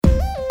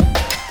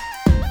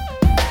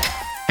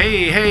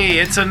Hey,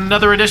 it's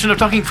another edition of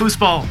Talking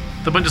Fussball,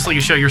 the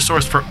Bundesliga show, your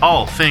source for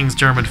all things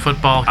German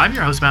football. I'm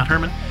your host, Matt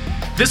Herman.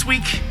 This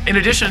week, in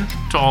addition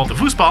to all the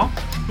Fussball,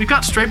 we've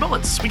got stray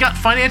bullets, we got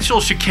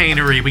financial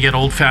chicanery, we get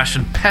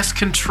old-fashioned pest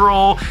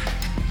control,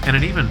 and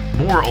an even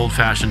more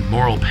old-fashioned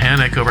moral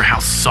panic over how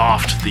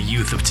soft the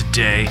youth of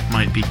today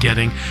might be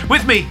getting.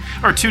 With me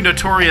are two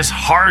notorious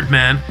hard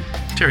men,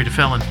 Terry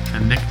DeFellin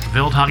and Nick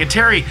Wildhagen.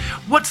 Terry,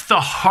 what's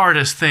the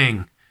hardest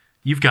thing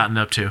you've gotten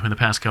up to in the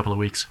past couple of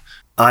weeks?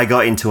 I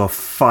got into a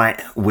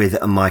fight with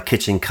my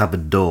kitchen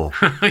cupboard door.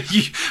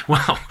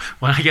 Well,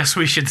 I guess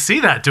we should see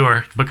that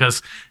door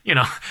because,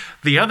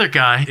 the other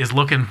guy is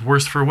looking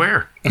worse for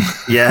wear.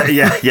 Yeah,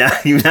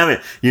 you know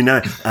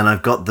it. And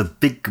I've got the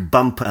big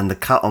bump and the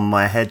cut on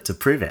my head to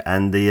prove it.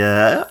 And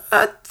the,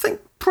 I think,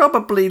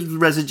 probably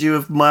residue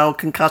of mild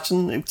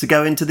concussion to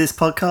go into this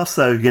podcast.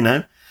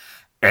 So,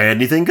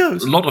 anything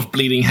goes. A lot of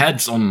bleeding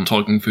heads on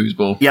Talking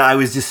Fussball. Yeah, I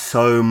was just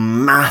so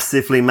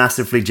massively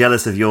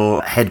jealous of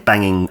your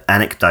head-banging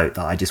anecdote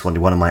that I just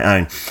wanted one of my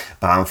own.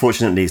 But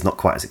unfortunately, it's not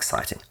quite as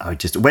exciting. I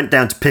just went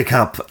down to pick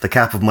up the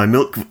cap of my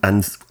milk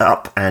and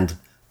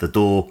the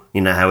door,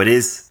 you know how it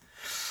is.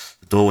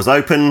 The door was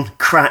open,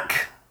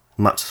 crack,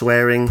 much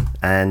swearing,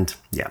 and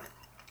yeah,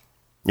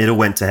 it all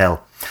went to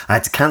hell. I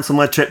had to cancel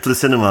my trip to the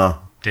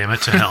cinema. Damn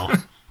it to hell.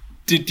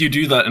 Did you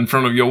do that in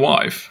front of your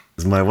wife? It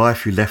was my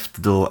wife who left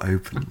the door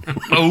open.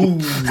 Oh.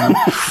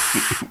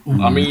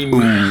 I mean...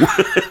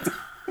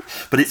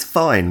 But it's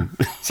fine.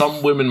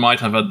 Some women might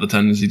have had the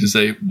tendency to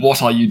say,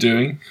 "What are you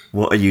doing?"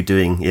 What are you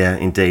doing? Yeah,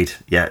 indeed.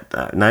 Yeah,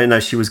 no,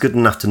 she was good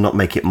enough to not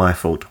make it my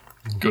fault.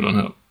 Good on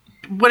her.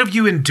 What have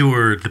you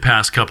endured the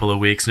past couple of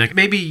weeks, Nick?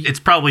 Maybe it's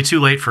probably too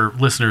late for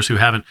listeners who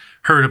haven't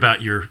heard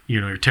about your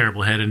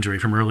terrible head injury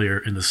from earlier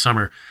in the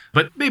summer,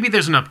 but maybe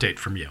there's an update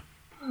from you.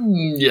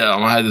 Yeah,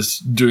 my head is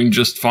doing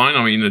just fine.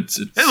 I mean, it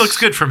looks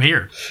good from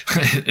here.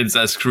 It's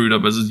as screwed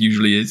up as it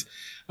usually is.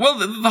 Well,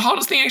 the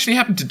hardest thing actually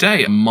happened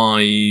today.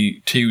 My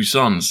two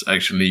sons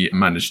actually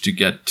managed to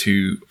get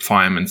to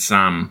Fireman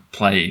Sam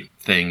play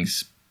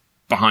things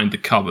behind the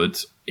cupboard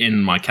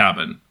in my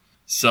cabin.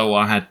 So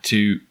I had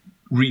to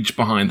reach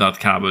behind that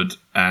cupboard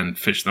and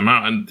fish them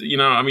out. And,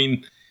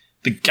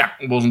 the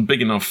gap wasn't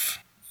big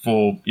enough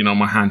for,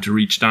 my hand to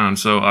reach down.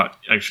 So I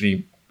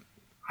actually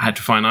had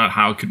to find out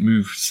how I could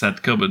move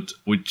said cupboard,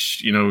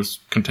 which, was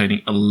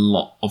containing a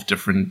lot of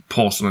different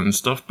porcelain and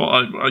stuff. But,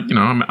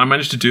 I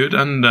managed to do it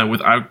and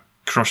without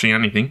crushing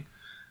anything.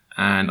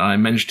 And I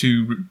managed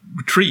to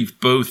retrieve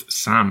both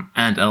Sam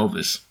and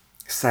Elvis.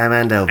 Sam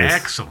and Elvis.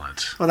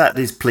 Excellent. Well, that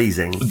is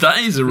pleasing. That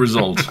is a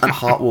result. A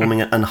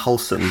heartwarming and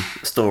wholesome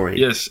story.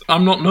 Yes,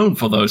 I'm not known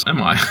for those,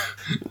 am I?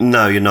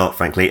 No, you're not,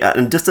 frankly.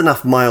 And just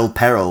enough mild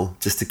peril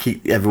just to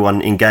keep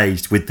everyone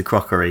engaged with the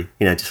crockery.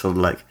 Just sort of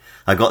like,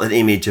 I got that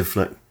image of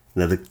like,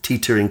 the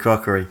teetering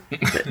crockery.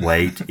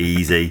 Wait,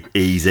 easy.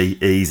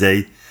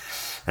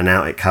 And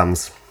out it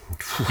comes.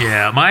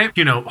 Yeah, my,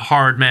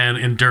 hard man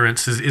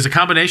endurance is a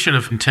combination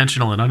of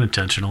intentional and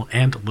unintentional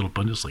and a little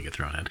Bundesliga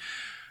thrown in.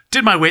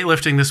 Did my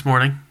weightlifting this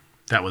morning.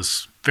 That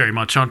was very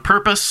much on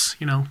purpose,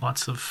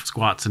 lots of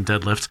squats and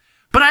deadlifts.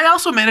 But I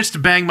also managed to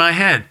bang my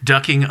head,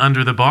 ducking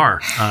under the bar,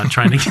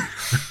 trying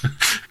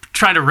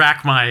to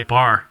rack my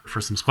bar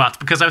for some squats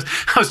because I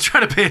was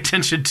trying to pay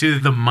attention to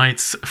the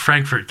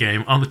Mainz-Frankfurt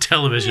game on the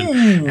television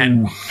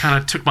and kind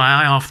of took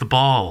my eye off the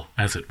ball,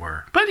 as it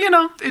were. But,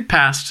 it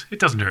passed. It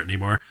doesn't hurt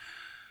anymore.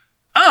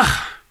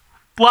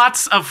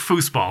 Lots of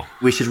Fussball.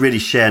 We should really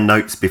share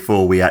notes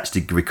before we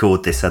actually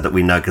record this so that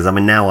we know, because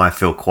now I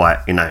feel quite,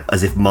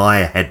 as if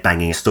my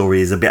headbanging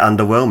story is a bit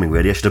underwhelming,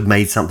 really. I should have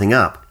made something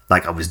up,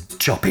 like I was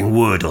chopping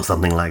wood or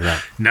something like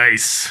that.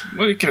 Nice.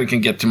 Well, you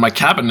can get to my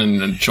cabin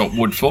and chop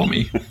wood for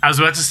me. I was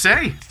about to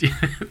say,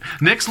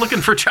 Nick's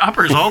looking for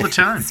choppers all the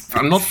time.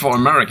 I'm not for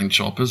American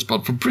choppers,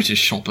 but for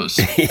British choppers.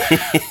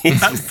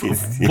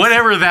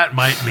 Whatever that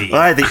might mean.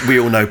 I think we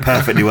all know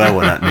perfectly well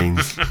what that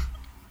means.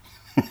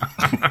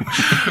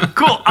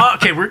 Cool.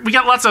 Okay, we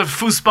got lots of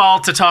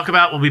Fussball to talk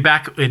about. We'll be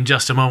back in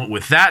just a moment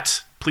with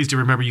that. Please do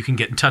remember you can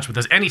get in touch with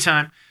us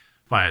anytime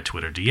via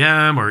Twitter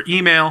DM or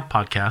email,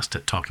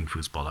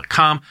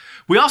 podcast@talkingfussball.com.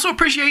 We also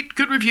appreciate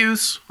good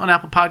reviews on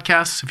Apple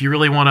Podcasts. If you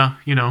really want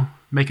to,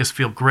 make us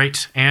feel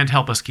great and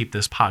help us keep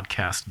this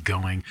podcast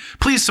going,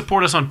 please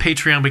support us on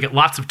Patreon. We get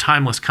lots of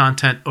timeless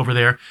content over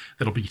there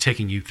that'll be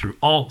taking you through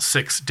all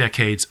 6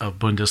 decades of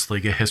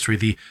Bundesliga history.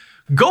 The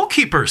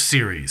Goalkeeper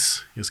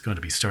series is going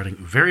to be starting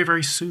very,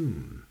 very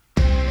soon.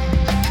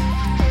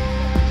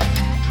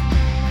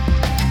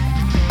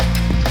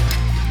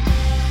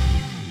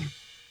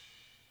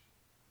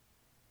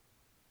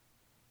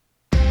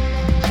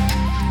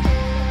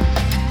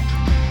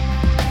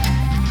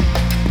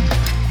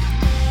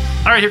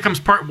 All right, here comes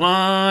part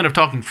 1 of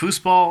Talking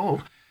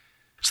Fussball.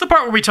 It's the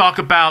part where we talk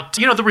about,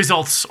 the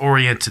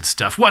results-oriented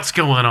stuff. What's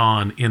going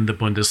on in the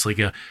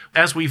Bundesliga?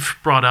 As we've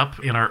brought up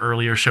in our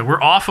earlier show,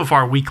 we're off of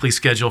our weekly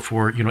schedule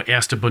for,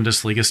 Erste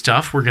Bundesliga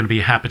stuff. We're going to be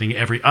happening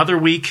every other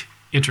week,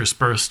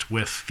 interspersed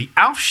with the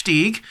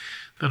Aufstieg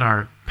that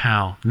our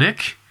pal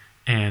Nick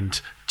and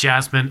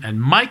Jasmine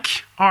and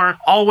Mike are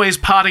always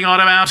potting on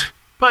about.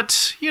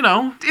 But,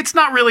 it's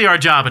not really our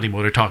job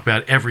anymore to talk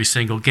about every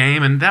single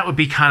game, and that would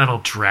be kind of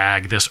a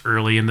drag this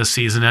early in the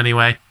season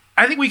anyway.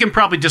 I think we can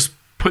probably just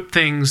put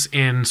things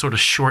in sort of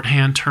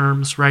shorthand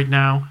terms right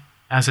now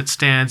as it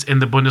stands in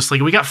the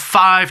Bundesliga. We got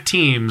 5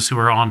 teams who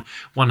are on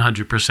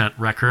 100%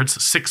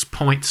 records, 6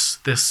 points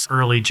this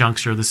early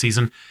juncture of the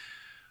season.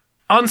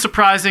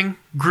 Unsurprising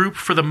group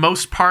for the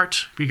most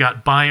part. We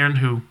got Bayern,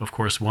 who, of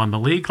course, won the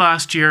league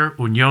last year.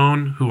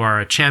 Union, who are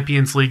a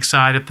Champions League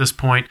side at this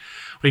point.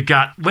 We've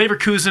got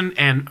Leverkusen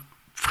and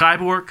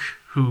Freiburg,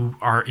 who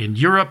are in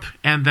Europe,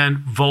 and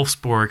then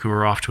Wolfsburg, who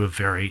are off to a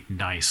very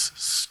nice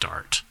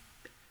start.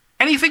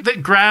 Anything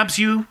that grabs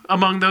you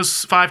among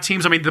those 5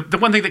 teams? I mean, the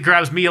one thing that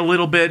grabs me a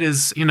little bit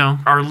is,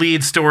 our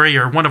lead story,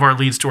 or one of our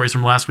lead stories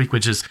from last week,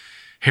 which is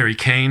Harry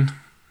Kane,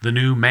 the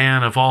new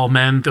man of all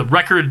men, the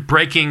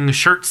record-breaking,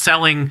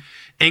 shirt-selling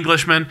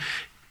Englishman.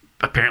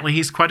 Apparently,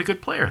 he's quite a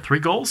good player. 3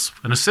 goals,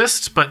 an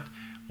assist, but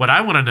what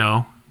I want to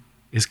know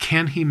is,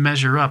 can he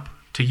measure up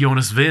to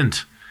Jonas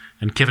Wind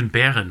and Kevin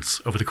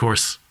Behrens over the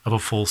course of a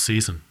full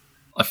season?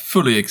 I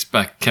fully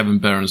expect Kevin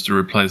Behrens to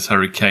replace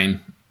Harry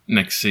Kane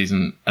next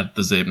season at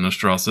the Zebener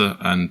Strasse,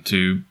 and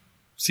to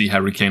see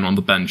Harry Kane on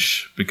the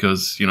bench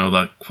because,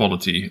 that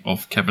quality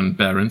of Kevin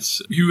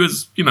Behrens, who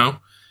has,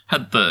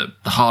 had the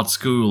hard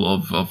school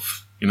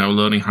of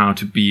learning how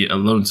to be a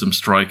lonesome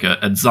striker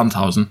at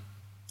Sandhausen.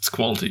 It's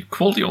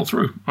quality all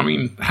through. I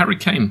mean, Harry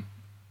Kane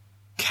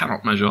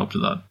cannot measure up to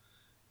that.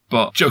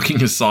 But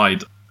joking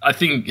aside, I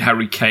think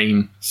Harry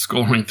Kane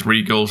scoring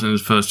 3 goals in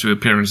his first 2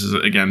 appearances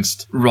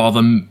against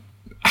rather,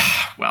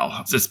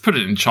 well, let's put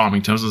it in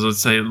charming terms, as I'd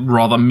say,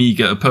 rather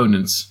meager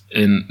opponents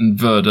in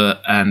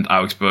Werder and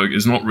Augsburg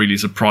is not really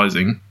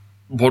surprising.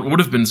 What would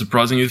have been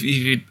surprising if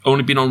he'd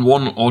only been on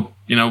 1 or,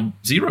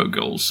 0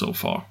 goals so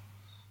far.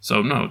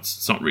 So, no,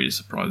 it's not really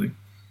surprising.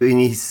 In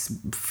his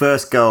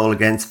first goal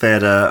against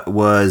Werder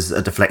was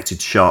a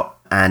deflected shot,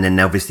 and then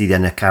obviously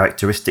a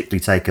characteristically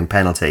taken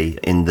penalty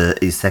in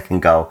his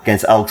second goal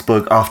against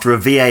Augsburg after a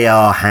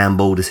VAR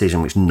handball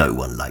decision, which no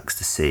one likes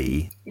to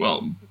see.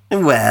 Well,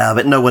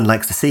 but no one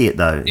likes to see it,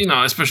 though.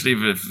 Especially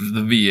if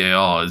the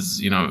VAR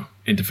is,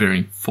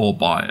 interfering for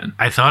Bayern.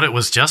 I thought it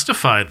was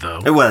justified, though.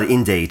 Well,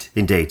 indeed.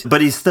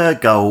 But his third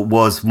goal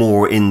was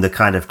more in the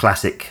kind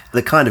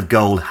of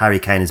goal Harry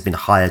Kane has been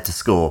hired to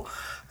score.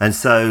 And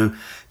so,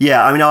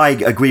 yeah, I mean, I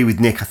agree with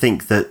Nick. I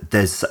think that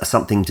there's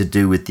something to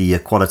do with the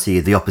quality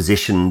of the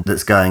opposition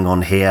that's going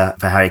on here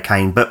for Harry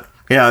Kane. But,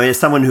 as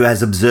someone who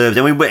has observed,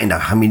 I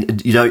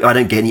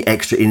don't get any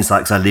extra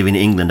insight because I live in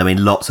England. I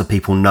mean, lots of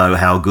people know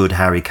how good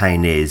Harry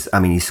Kane is. I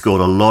mean, he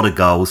scored a lot of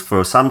goals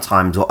for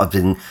sometimes what have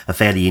been a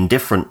fairly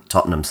indifferent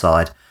Tottenham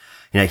side.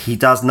 He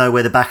does know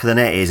where the back of the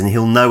net is, and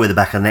he'll know where the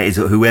back of the net is,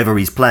 whoever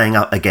he's playing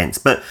up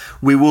against. But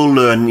we will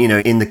learn,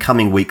 in the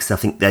coming weeks. I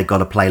think they've got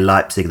to play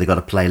Leipzig, they've got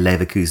to play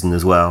Leverkusen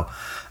as well.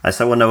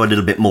 So we'll know a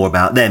little bit more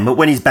about them. But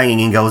when he's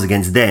banging in goals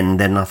against them,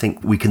 then I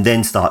think we can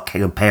then start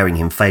comparing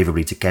him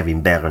favourably to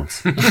Kevin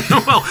Behrens.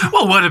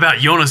 well, what about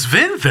Jonas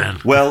Wind then?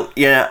 Well,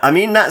 yeah, I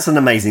mean, that's an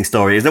amazing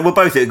story.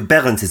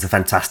 Behrens is a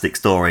fantastic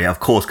story, of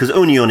course, because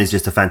Union is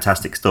just a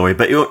fantastic story.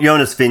 But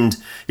Jonas Wind,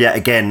 yeah,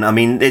 again, I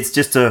mean,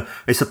 it's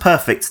a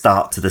perfect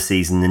start to the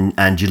season,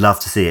 and you love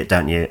to see it,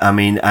 don't you? I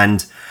mean,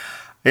 and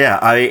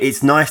yeah,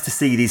 it's nice to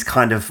see these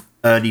kind of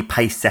early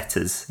pace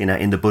setters,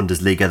 in the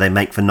Bundesliga. They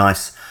make for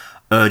nice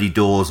early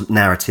doors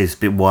narratives,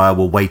 but while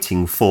we're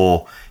waiting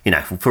for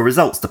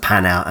results to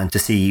pan out and to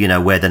see,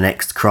 where the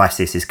next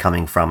crisis is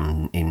coming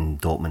from in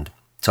Dortmund.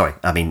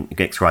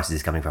 Next crisis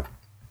is coming from.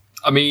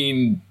 I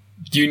mean,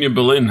 Union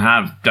Berlin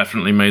have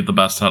definitely made the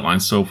best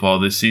headlines so far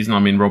this season. I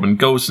mean, Robin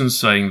Gosens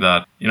saying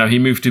that, he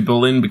moved to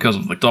Berlin because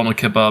of the doner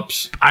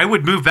kebabs. I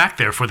would move back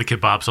there for the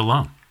kebabs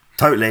alone.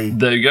 Totally.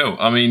 There you go.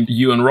 I mean,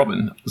 you and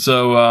Robin.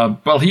 So,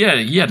 he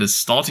had his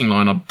starting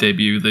lineup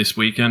debut this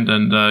weekend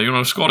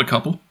and, scored a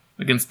couple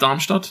against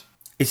Darmstadt.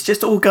 It's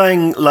just all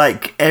going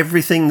like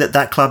everything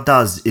that club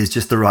does is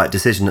just the right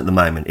decision at the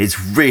moment. It's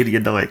really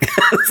annoying.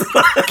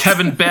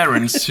 Kevin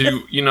Behrens,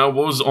 who,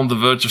 was on the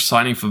verge of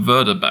signing for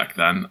Werder back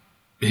then,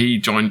 he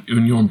joined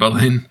Union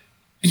Berlin.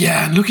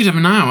 Yeah, and look at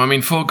him now. I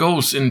mean, 4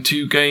 goals in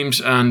 2 games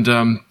and,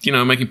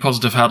 making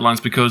positive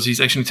headlines because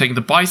he's actually taking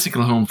the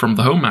bicycle home from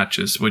the home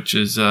matches, which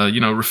is,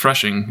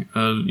 refreshing.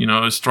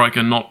 A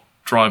striker not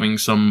driving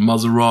some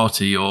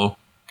Maserati or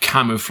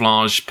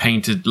camouflage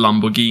painted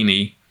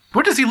Lamborghini.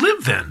 Where does he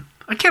live then?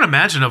 I can't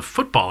imagine a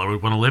footballer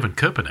would want to live in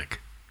Köpenick.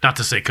 Not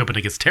to say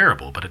Köpenick is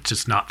terrible, but it's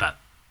just not that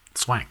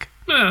swank.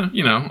 Yeah,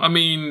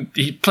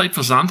 he played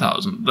for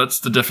Sandhausen. That's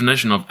the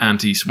definition of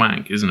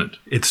anti-swank, isn't it?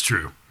 It's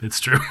true.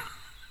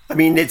 I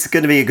mean, it's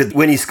going to be a good...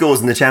 When he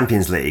scores in the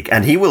Champions League,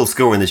 and he will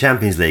score in the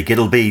Champions League,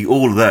 it'll be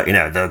all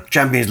the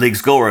Champions League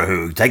scorer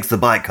who takes the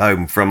bike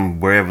home from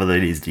wherever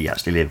it is he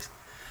actually lives.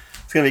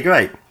 It's going to be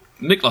great.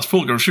 Niklas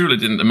Fulger surely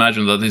didn't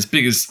imagine that his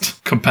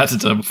biggest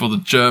competitor for the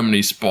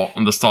Germany spot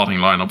on the starting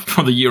lineup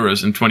for the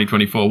Euros in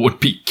 2024 would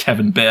be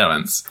Kevin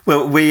Behrens.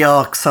 Well, we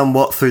are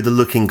somewhat through the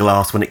looking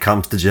glass when it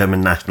comes to the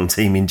German national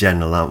team in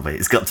general, aren't we?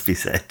 It's got to be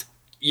said.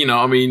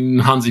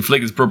 Hansi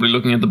Flick is probably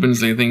looking at the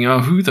Bundesliga thinking, oh,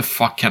 who the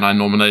fuck can I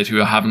nominate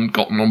who I haven't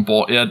gotten on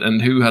board yet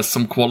and who has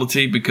some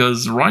quality?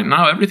 Because right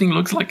now everything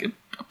looks like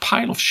a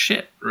pile of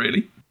shit,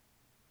 really.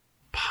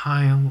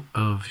 Pile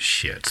of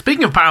shit.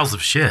 Speaking of piles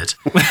of shit,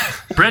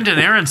 Brendan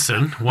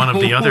Aronson, one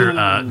of the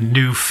other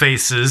new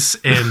faces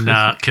in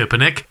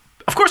Köpenick,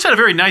 of course had a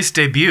very nice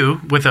debut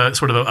with a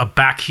sort of a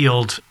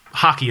back-heeled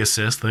hockey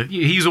assist.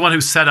 He's the one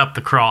who set up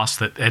the cross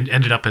that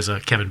ended up as a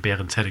Kevin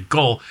Behrens headed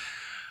goal.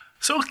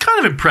 So kind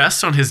of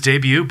impressed on his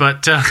debut,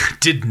 but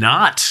did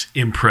not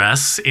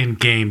impress in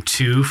Game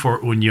 2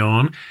 for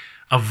Union.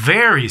 A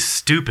very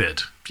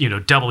stupid,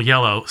 double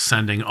yellow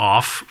sending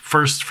off.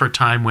 First for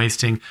time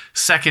wasting,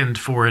 second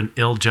for an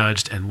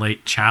ill-judged and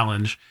late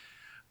challenge.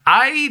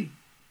 I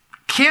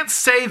can't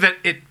say that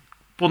it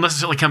will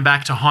necessarily come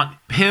back to haunt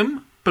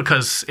him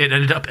because it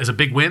ended up as a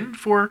big win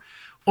for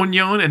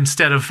Union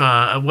instead of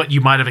what you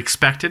might have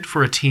expected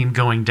for a team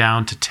going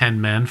down to 10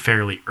 men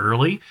fairly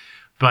early.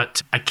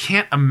 But I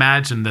can't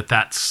imagine that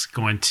that's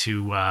going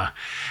to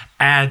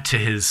add to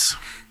his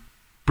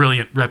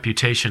brilliant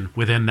reputation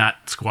within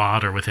that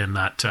squad or within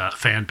that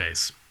fan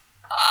base.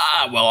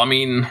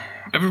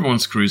 Everyone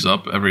screws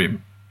up every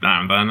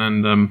now and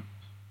then.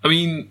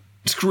 And,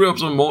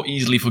 screw-ups are more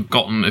easily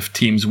forgotten if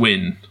teams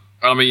win.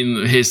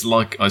 His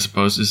luck, I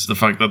suppose, is the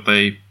fact that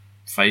they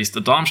faced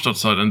the Darmstadt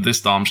side, and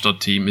this Darmstadt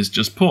team is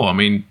just poor.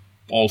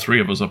 All three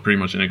of us are pretty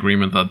much in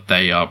agreement that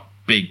they are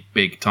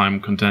big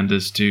time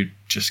contenders to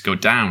just go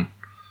down.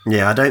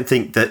 Yeah, I don't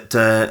think that.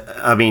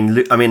 I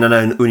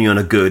know Union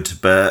are good,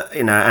 but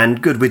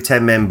and good with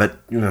 10 men,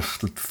 but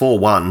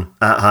 4-1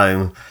 at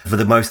home for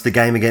the most of the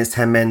game against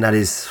 10 men.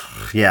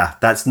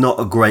 That's not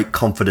a great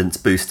confidence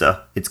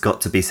booster. It's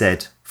got to be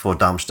said for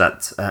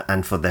Darmstadt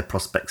and for their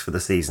prospects for the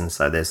season.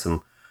 So there's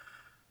some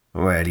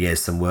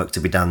work to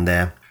be done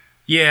there.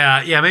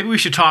 Yeah, maybe we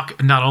should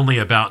talk not only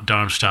about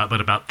Darmstadt, but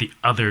about the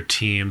other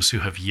teams who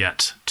have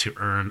yet to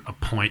earn a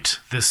point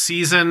this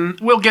season.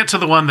 We'll get to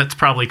the one that's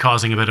probably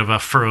causing a bit of a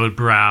furrowed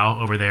brow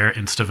over there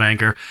in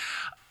Stavanger.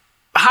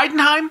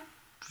 Heidenheim,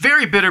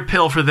 very bitter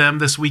pill for them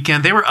this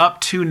weekend. They were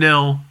up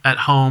 2-0 at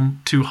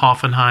home to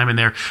Hoffenheim in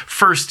their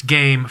first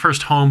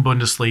home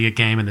Bundesliga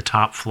game in the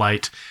top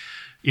flight.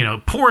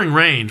 Pouring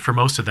rain for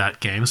most of that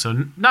game,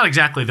 so not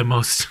exactly the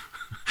most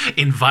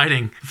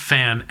inviting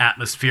fan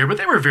atmosphere, but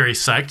they were very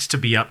psyched to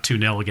be up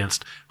 2-0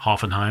 against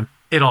Hoffenheim.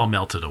 It all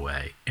melted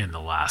away in the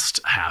last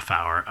half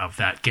hour of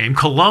that game.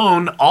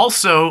 Cologne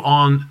also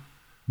on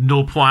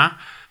 0 points.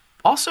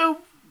 Also,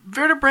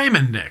 Werder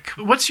Bremen, Nick.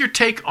 What's your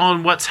take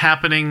on what's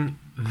happening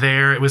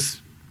there? It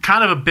was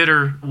kind of a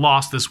bitter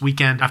loss this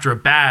weekend after a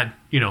bad,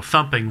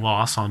 thumping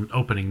loss on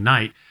opening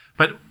night.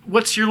 But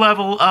what's your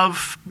level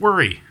of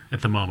worry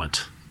at the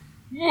moment?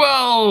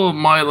 Well,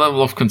 my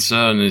level of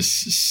concern is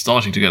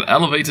starting to get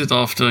elevated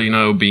after,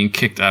 being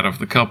kicked out of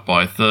the cup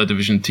by a third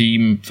division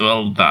team.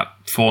 Well, that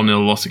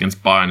 4-0 loss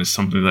against Bayern is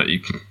something that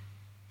you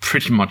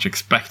pretty much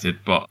expected,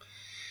 but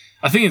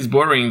I think it's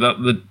worrying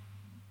that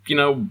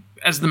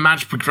as the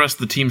match progressed,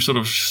 the team sort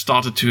of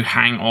started to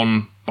hang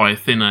on by a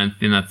thinner and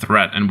thinner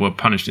thread and were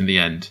punished in the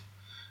end.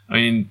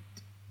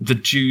 The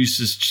juice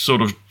has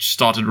sort of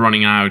started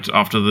running out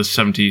after the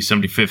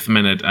 75th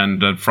minute,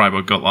 and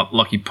Freiburg got that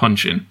lucky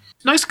punch in.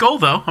 Nice goal,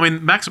 though.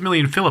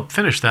 Maximilian Philipp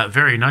finished that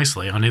very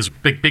nicely on his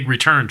big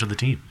return to the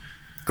team.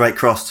 Great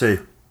cross,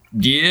 too.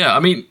 Yeah,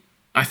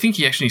 I think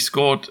he actually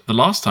scored the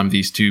last time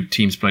these two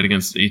teams played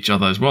against each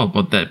other as well,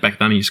 but back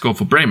then he scored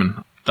for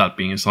Bremen, that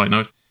being a side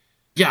note.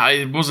 Yeah,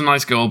 it was a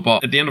nice goal,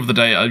 but at the end of the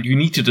day, you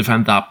need to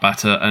defend that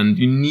better, and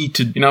you need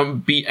to,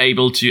 be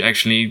able to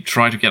actually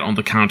try to get on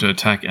the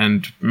counter-attack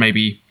and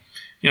maybe,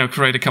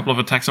 create a couple of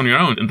attacks on your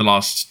own in the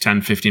last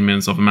 10-15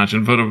 minutes of a match,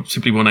 and Werder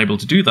simply weren't able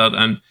to do that,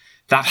 and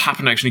that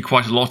happened actually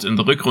quite a lot in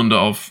the Rückrunde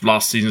of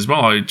last season as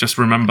well. I just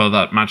remember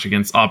that match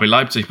against RB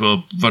Leipzig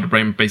where Werder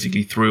Bremen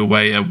basically threw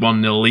away a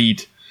 1-0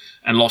 lead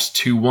and lost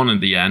 2-1 in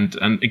the end.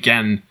 And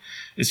again,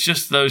 it's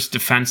just those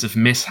defensive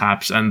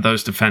mishaps and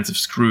those defensive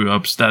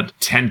screw-ups that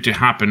tend to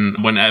happen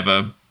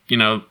whenever,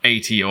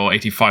 80 or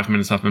 85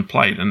 minutes have been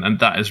played. And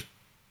that is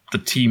the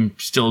team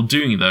still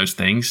doing those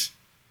things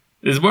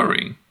is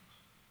worrying.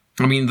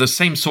 The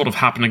same sort of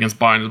happened against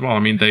Bayern as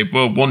well. They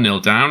were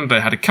 1-0 down.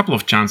 They had a couple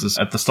of chances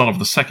at the start of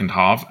the second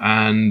half.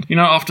 And,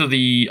 after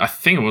I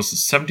think it was the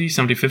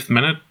 75th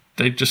minute,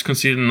 they just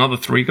conceded another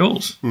 3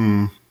 goals.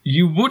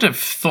 You would have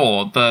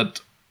thought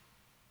that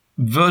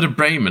Werder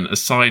Bremen, a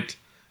side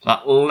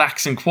that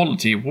lacks in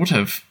quality, would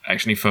have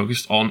actually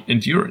focused on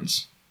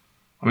endurance.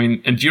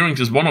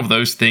 Endurance is one of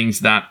those things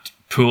that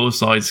poor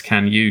sides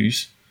can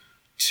use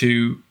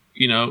to,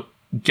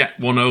 get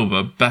one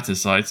over better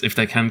sides if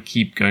they can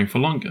keep going for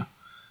longer.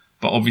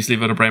 But obviously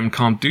Werder Bremen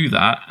can't do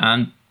that,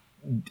 and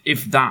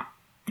if that,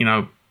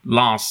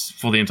 lasts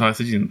for the entire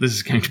season, this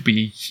is going to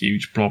be a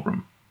huge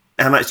problem.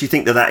 How much do you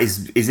think that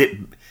is it,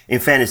 in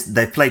fairness,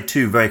 they've played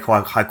 2 very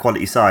high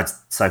quality sides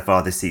so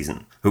far this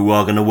season, who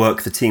are going to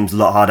work the teams a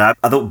lot harder.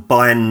 I thought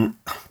Bayern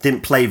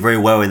didn't play very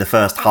well in the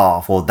first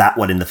half, or that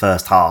well in the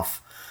first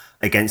half.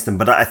 against them.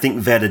 But I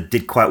think Werder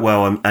did quite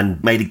well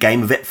and made a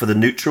game of it for the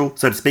neutral,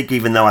 so to speak,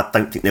 even though I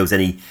don't think there was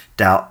any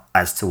doubt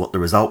as to what the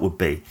result would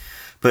be.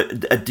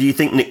 But do you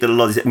think, Nick, that a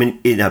lot of these,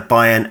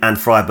 Bayern and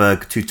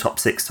Freiburg, 2 top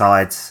 6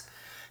 sides,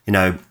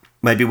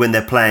 maybe when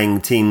they're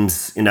playing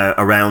teams,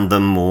 around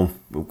them or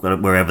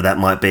wherever that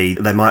might be,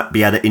 they might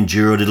be able to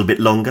endure a little bit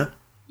longer?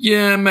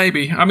 Yeah,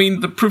 maybe. I mean,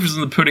 the proof is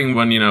in the pudding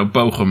when,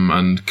 Bochum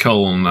and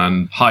Köln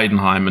and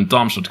Heidenheim and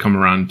Darmstadt come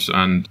around,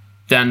 and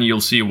then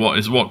you'll see what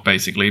is what,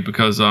 basically.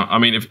 Because,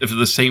 if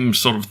the same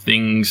sort of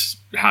things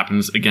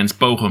happens against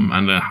Bochum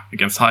and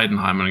against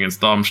Heidenheim and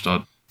against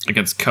Darmstadt,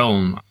 against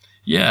Köln,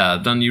 yeah,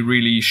 then you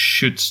really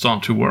should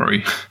start to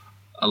worry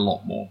a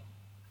lot more.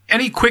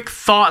 Any quick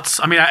thoughts?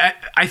 I mean,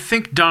 I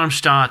think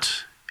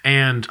Darmstadt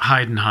and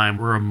Heidenheim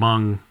were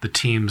among the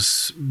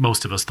teams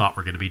most of us thought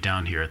were going to be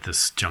down here at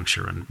this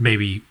juncture, and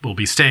maybe we'll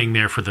be staying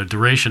there for the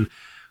duration.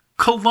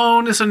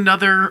 Cologne is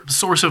another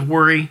source of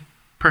worry,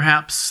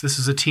 perhaps. This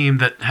is a team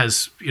that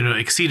has,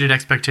 exceeded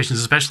expectations,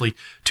 especially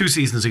 2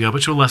 seasons ago,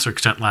 but to a lesser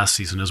extent last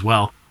season as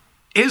well.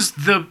 Is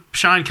the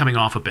shine coming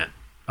off a bit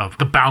of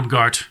the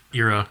Baumgart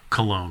era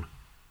Cologne?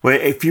 Well,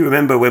 if you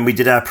remember when we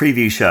did our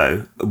preview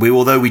show,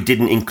 although we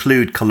didn't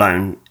include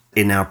Cologne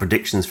in our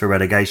predictions for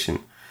relegation,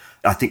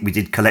 I think we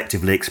did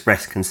collectively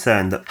express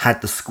concern that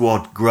had the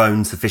squad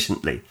grown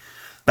sufficiently,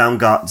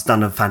 Baumgart's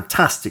done a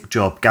fantastic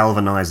job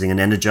galvanising and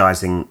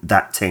energising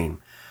that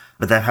team.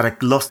 But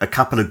they've lost a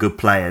couple of good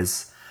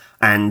players,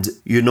 and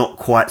you're not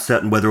quite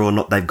certain whether or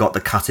not they've got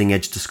the cutting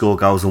edge to score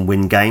goals and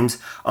win games.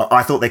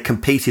 I thought they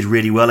competed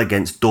really well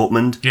against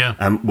Dortmund. Yeah.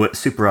 Were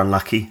super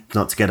unlucky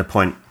not to get a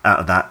point out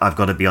of that, I've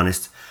got to be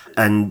honest.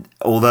 And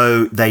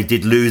although they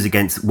did lose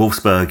against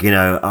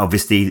Wolfsburg,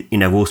 obviously,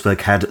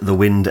 Wolfsburg had the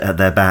wind at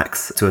their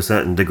backs to a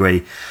certain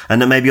degree.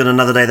 And then maybe on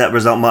another day that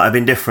result might have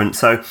been different.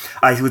 So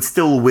I would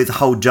still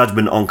withhold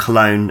judgment on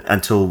Cologne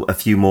until a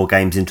few more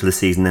games into the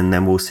season, and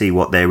then we'll see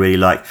what they're really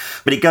like.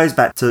 But it goes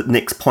back to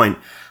Nick's point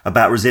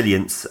about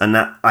resilience, and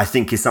that I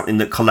think is something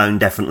that Cologne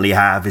definitely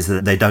have, is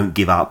that they don't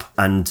give up.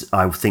 And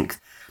I think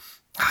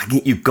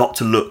you've got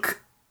to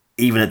look,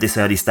 even at this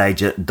early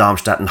stage, at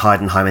Darmstadt and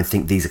Heidenheim and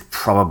think these are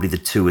probably the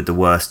 2 of the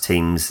worst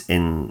teams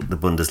in the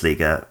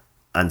Bundesliga.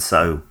 And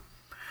so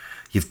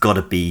you've got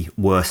to be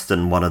worse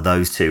than one of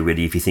those 2,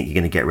 really, if you think you're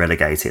going to get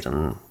relegated.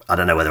 And I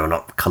don't know whether or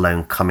not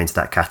Cologne come into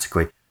that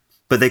category.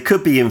 But they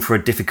could be in for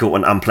a difficult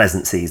and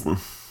unpleasant season.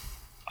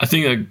 I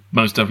think they're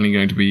most definitely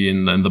going to be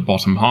in the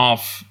bottom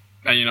half.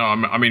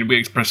 And, we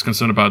expressed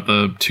concern about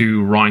the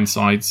 2 Rhine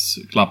sides,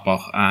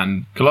 Gladbach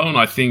and Cologne.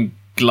 I think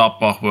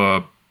Gladbach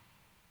were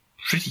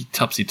pretty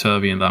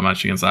topsy-turvy in that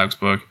match against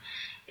Augsburg.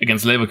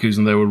 Against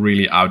Leverkusen, they were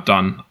really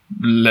outdone.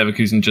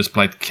 Leverkusen just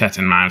played cat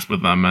and mouse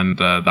with them, and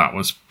that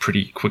was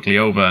pretty quickly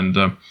over. And,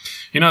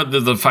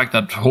 the fact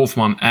that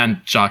Hofmann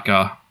and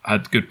Xhaka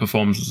had good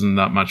performances in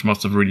that match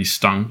must have really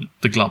stung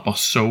the Gladbach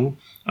soul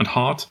and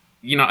heart.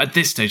 At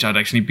this stage, I'd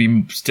actually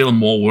be still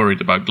more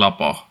worried about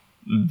Gladbach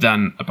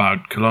than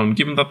about Cologne,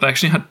 given that they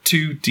actually had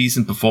 2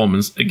 decent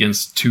performances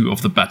against 2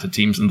 of the better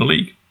teams in the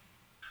league.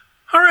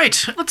 All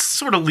right, let's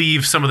sort of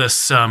leave some of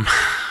this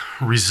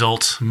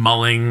result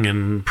mulling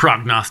and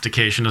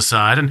prognostication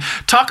aside and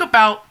talk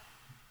about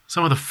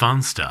some of the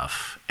fun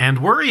stuff and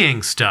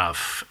worrying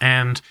stuff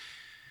and,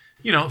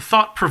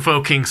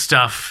 thought-provoking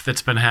stuff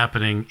that's been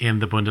happening in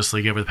the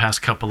Bundesliga over the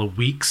past couple of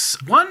weeks.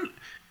 One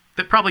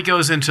that probably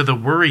goes into the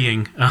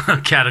worrying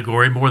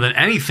category more than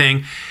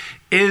anything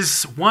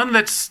is one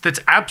that's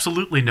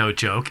absolutely no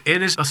joke.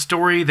 It is a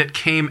story that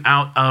came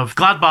out of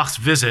Gladbach's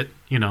visit.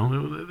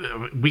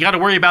 We got to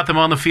worry about them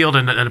on the field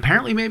and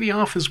apparently maybe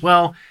off as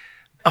well.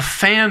 A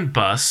fan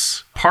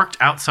bus parked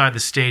outside the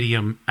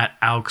stadium at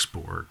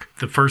Augsburg.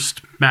 The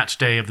first match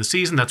day of the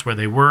season, that's where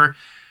they were.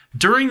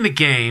 During the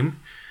game,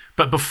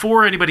 but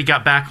before anybody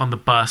got back on the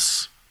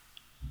bus,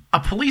 a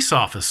police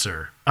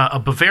officer, a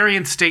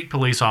Bavarian state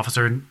police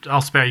officer, and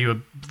I'll spare you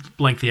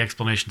a lengthy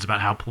explanations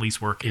about how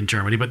police work in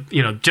Germany, but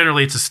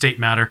generally it's a state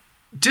matter,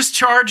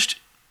 discharged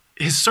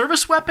his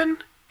service weapon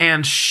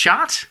and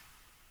shot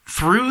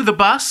through the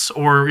bus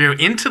or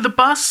into the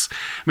bus.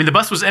 I mean, the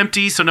bus was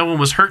empty, so no one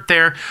was hurt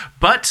there,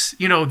 but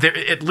there,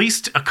 at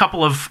least a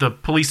couple of the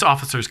police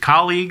officer's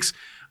colleagues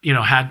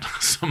had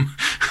some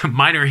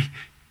minor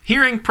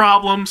hearing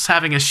problems,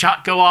 having a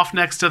shot go off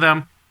next to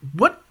them.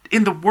 What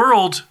in the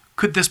world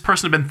could this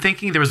person have been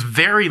thinking? There was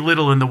very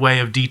little in the way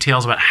of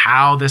details about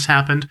how this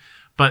happened,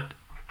 but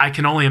I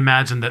can only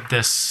imagine that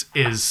this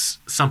is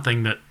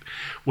something that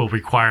will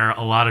require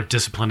a lot of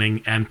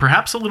disciplining and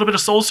perhaps a little bit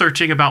of soul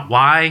searching about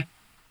why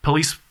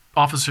police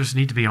officers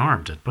need to be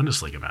armed at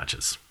Bundesliga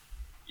matches.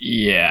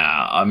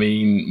 Yeah,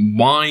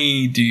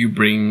 why do you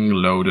bring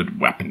loaded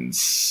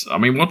weapons?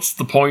 What's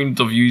the point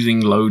of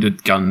using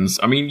loaded guns?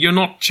 You're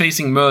not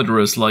chasing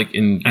murderers like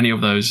in any of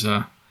those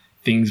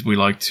things we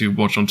like to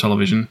watch on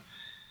television.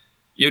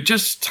 You're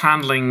just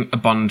handling a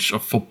bunch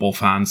of football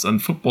fans,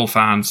 and football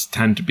fans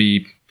tend to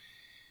be,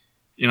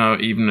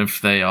 even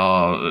if they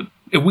are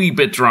a wee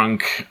bit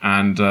drunk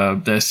and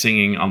they're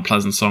singing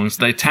unpleasant songs,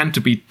 they tend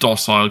to be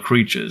docile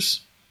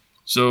creatures.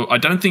 So I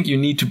don't think you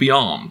need to be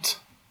armed.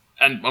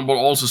 And what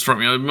also struck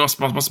me, it must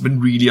have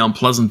been really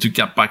unpleasant to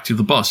get back to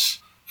the bus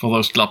for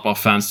those Gladbach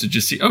fans to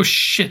just see, oh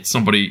shit,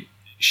 somebody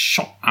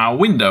shot our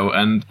window,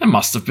 and it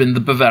must have been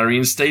the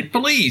Bavarian State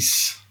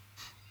Police.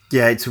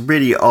 Yeah, it's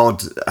really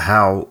odd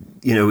how,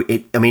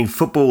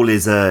 football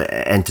is a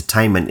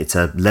entertainment. It's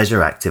a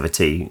leisure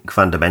activity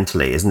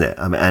fundamentally, isn't it?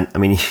 I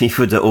mean, you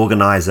would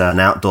organise an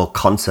outdoor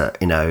concert,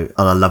 on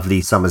a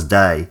lovely summer's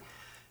day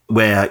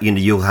where,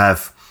 you'll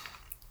have,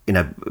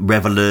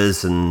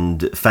 revelers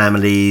and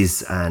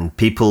families and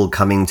people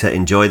coming to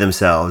enjoy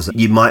themselves.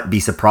 You might be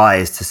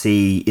surprised to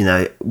see,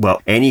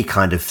 any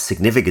kind of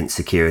significant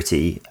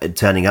security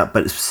turning up,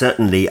 but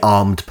certainly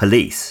armed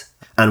police,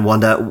 and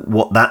wonder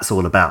what that's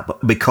all about.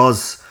 But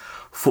because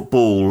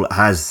football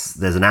there's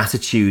an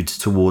attitude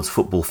towards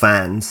football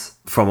fans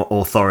from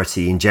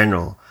authority in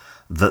general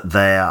that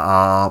they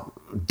are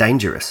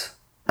dangerous.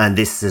 And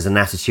this is an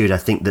attitude, I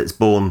think, that's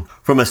born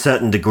from a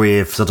certain degree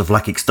of sort of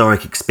like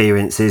historic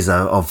experiences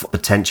of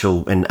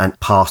potential and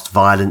past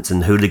violence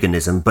and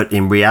hooliganism. But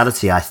in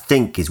reality, I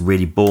think is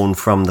really born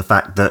from the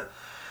fact that,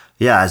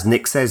 as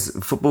Nick says,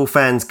 football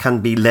fans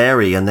can be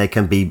leery and they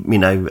can be,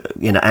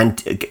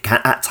 and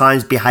can at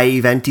times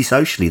behave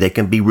antisocially. They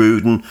can be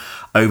rude and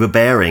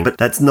overbearing. But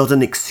that's not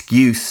an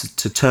excuse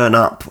to turn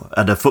up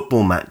at a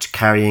football match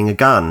carrying a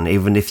gun,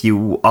 even if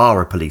you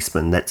are a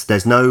policeman.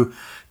 There's no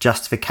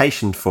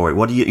justification for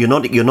it.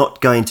 You're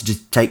not going to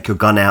just take your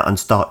gun out and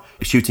start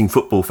shooting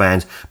football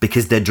fans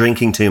because they're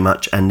drinking too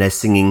much and they're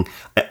singing,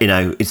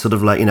 it's sort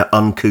of like,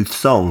 uncouth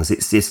songs.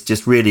 It's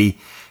just really,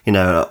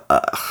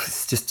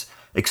 it's just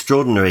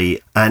extraordinary.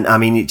 And I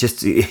mean,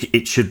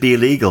 it should be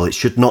illegal. It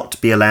should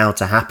not be allowed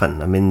to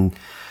happen. I mean,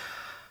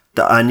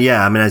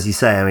 as you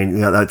say,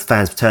 those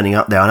fans turning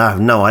up there, and I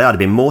have no idea. I'd have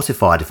been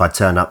mortified if I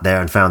turned up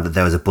there and found that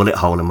there was a bullet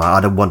hole in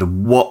I'd have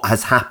wondered what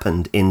has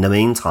happened in the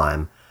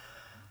meantime.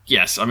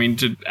 Yes,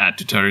 to add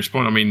to Terry's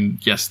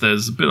point, yes,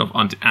 there's a bit of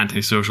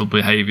antisocial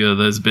behaviour,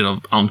 there's a bit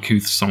of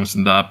uncouth songs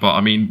in that, but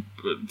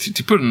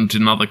to put it into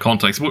another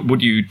context,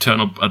 would you turn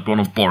up at one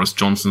of Boris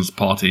Johnson's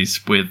parties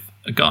with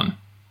a gun?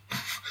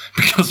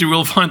 Because you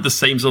will find the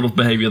same sort of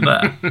behaviour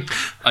there.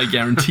 I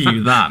guarantee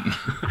you that.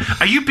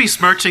 Are you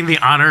besmirching the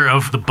honour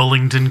of the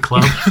Bullingdon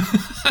Club?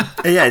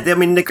 Yeah,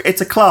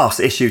 it's a class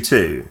issue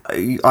too.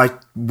 I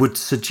would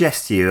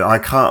suggest to you, I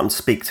can't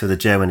speak to the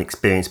German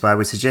experience, but I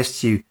would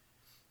suggest to you,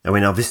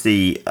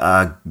 obviously,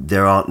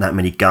 there aren't that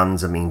many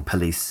guns,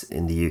 police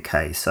in the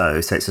UK, so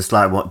it's a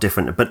slightly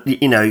different. But,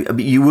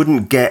 you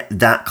wouldn't get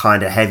that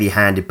kind of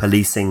heavy-handed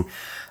policing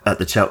at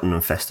the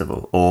Cheltenham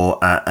Festival or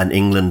an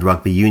England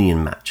rugby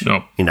union match.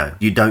 No.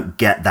 You don't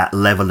get that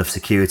level of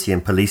security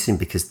and policing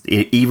because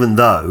even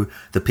though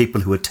the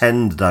people who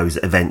attend those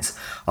events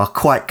are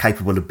quite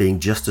capable of being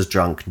just as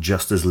drunk,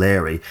 just as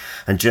leery,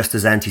 and just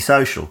as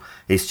antisocial,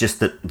 it's just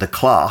that the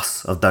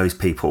class of those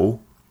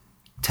people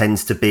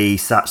tends to be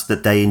such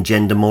that they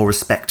engender more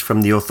respect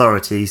from the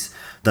authorities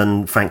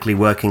than, frankly,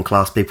 working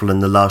class people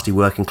and the largely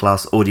working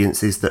class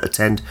audiences that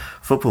attend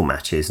football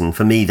matches. And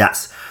for me,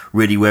 that's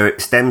really where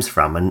it stems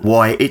from and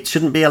why it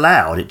shouldn't be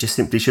allowed. It just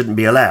simply shouldn't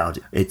be allowed.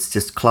 It's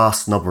just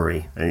class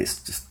snobbery, and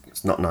it's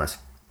not nice.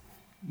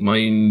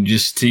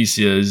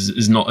 Justicia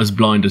is not as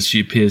blind as she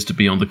appears to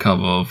be on the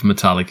cover of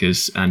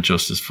Metallica's And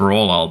Justice for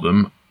All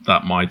album.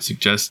 That might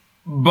suggest.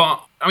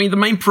 But, the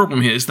main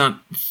problem here is that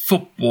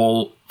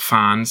football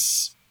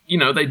fans,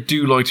 they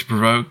do like to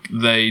provoke.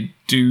 They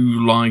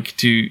do like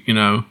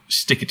to,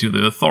 stick it to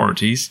the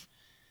authorities.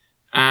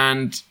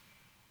 And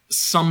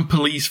some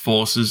police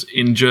forces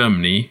in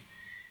Germany,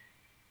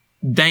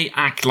 they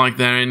act like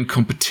they're in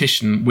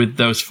competition with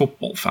those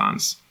football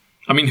fans.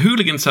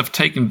 Hooligans have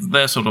taken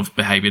their sort of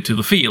behavior to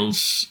the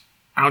fields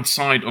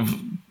outside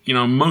of,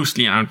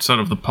 mostly outside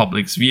of the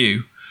public's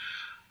view.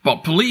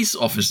 But police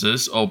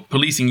officers or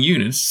policing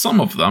units,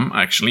 some of them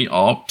actually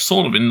are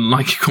sort of in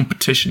like a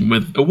competition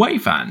with away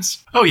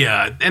fans. Oh,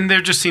 yeah. And there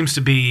just seems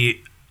to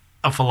be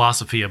a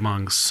philosophy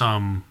among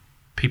some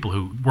people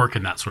who work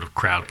in that sort of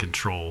crowd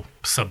control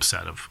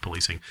subset of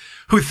policing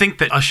who think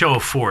that a show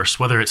of force,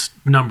 whether it's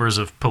numbers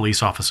of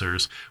police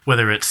officers,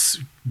 whether it's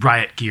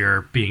riot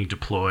gear being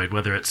deployed,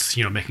 whether it's,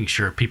 making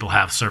sure people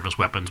have service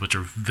weapons which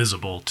are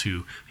visible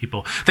to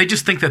people, they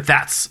just think that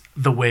that's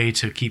the way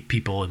to keep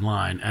people in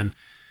line. And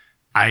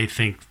I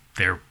think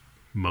they're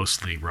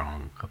mostly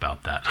wrong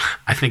about that.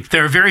 I think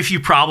there are very few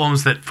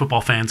problems that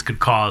football fans could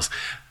cause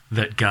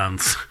that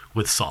guns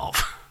would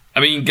solve.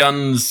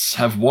 Guns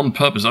have one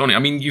purpose only.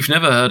 You've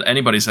never heard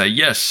anybody say,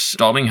 yes,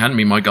 darling, hand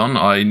me my gun.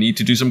 I need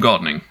to do some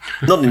gardening.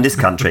 Not in this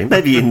country.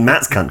 Maybe in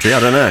Matt's country. I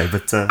don't know.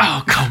 But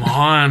Oh, come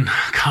on.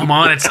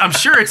 I'm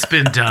sure it's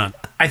been done.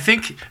 I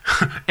think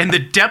in the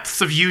depths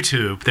of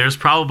YouTube, there's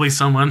probably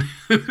someone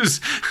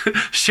who's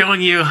showing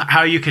you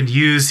how you can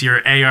use your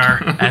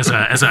AR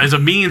as a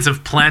means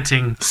of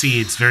planting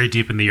seeds very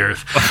deep in the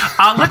earth.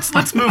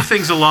 Let's move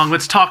things along.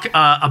 Let's talk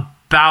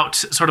about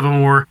sort of a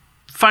more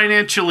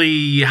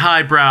financially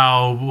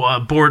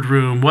highbrow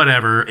boardroom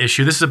whatever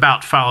issue. This is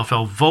about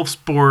VfL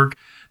Wolfsburg.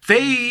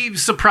 They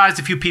surprised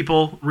a few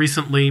people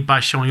recently by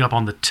showing up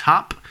on the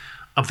top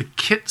of the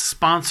kit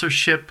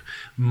sponsorship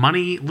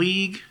money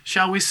league,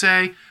 shall we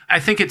say. I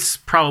think it's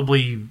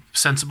probably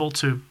sensible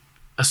to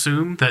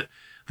assume that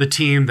the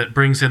team that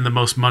brings in the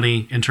most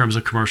money in terms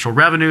of commercial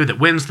revenue, that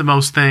wins the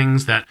most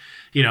things, that,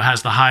 you know,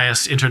 has the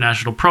highest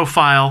international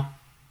profile,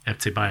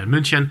 FC Bayern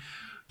München,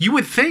 you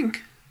would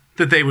think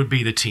that they would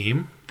be the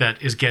team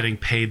that is getting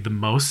paid the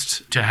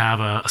most to have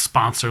a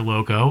sponsor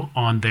logo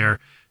on their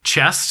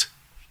chest,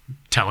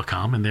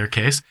 Telecom in their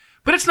case.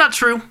 But it's not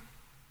true.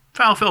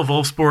 VfL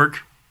Wolfsburg,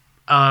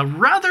 a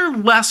rather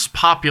less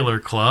popular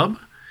club,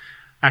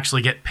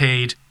 actually get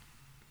paid,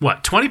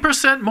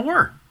 20%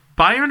 more?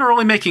 Bayern are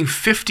only making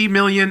 $50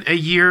 million a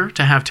year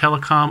to have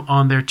Telecom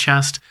on their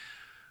chest.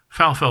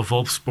 VfL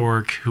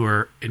Wolfsburg, who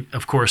are,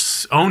 of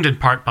course, owned in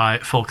part by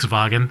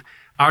Volkswagen,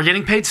 are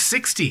getting paid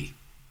 $60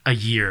 a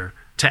year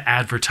to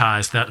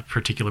advertise that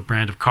particular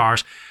brand of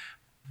cars.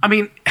 I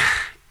mean,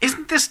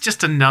 isn't this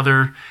just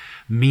another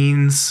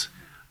means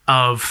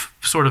of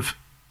sort of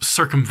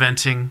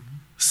circumventing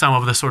some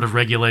of the sort of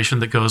regulation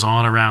that goes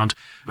on around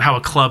how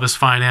a club is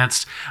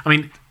financed? I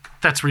mean,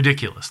 that's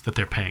ridiculous that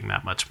they're paying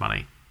that much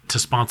money to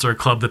sponsor a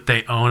club that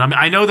they own. I mean,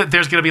 I know that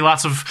there's going to be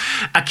lots of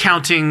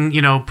accounting,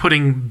 you know,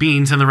 putting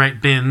beans in the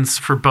right bins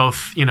for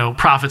both, you know,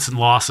 profits and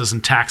losses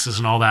and taxes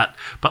and all that.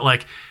 But,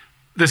 like,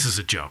 this is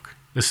a joke.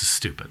 This is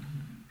stupid.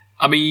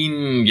 I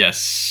mean,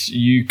 yes,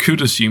 you could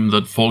assume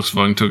that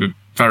Volkswagen took a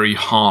very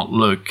hard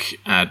look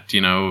at, you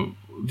know,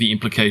 the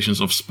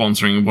implications of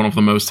sponsoring one of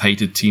the most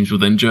hated teams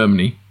within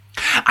Germany.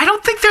 I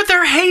don't think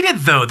they're hated,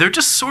 though. They're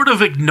just sort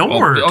of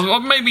ignored. Or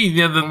maybe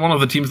they're one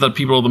of the teams that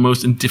people are the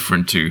most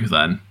indifferent to,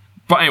 then.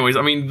 But anyways,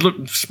 I mean, look,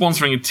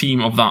 sponsoring a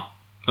team of that,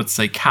 let's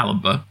say,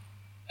 caliber,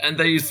 and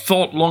they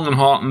thought long and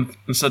hard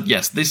and said,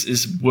 yes, this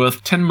is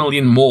worth 10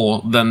 million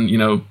more than, you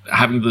know,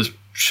 having the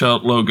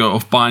shirt logo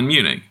of Bayern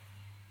Munich.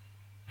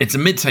 It's a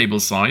mid-table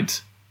side.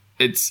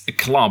 It's a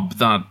club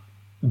that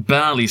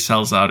barely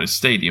sells out its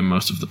stadium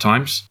most of the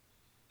times.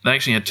 They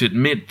actually had to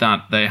admit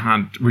that they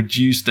had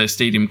reduced their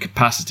stadium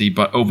capacity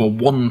by over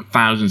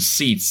 1,000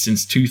 seats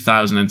since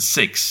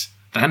 2006.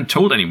 They hadn't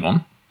told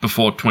anyone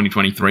before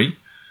 2023.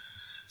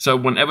 So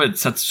whenever it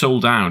said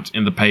sold out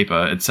in the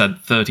paper, it said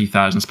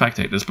 30,000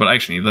 spectators. But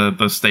actually,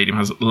 the stadium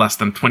has less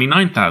than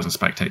 29,000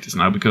 spectators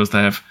now because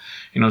they have,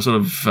 you know, sort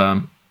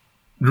of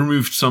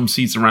removed some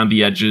seats around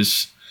the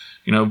edges,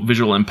 you know,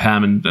 visual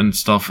impairment and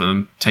stuff,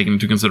 and taken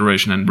into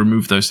consideration and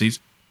removed those seats.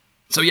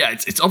 So yeah,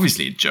 it's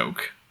obviously a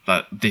joke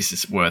that this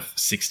is worth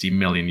 60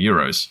 million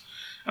euros.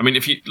 I mean,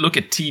 if you look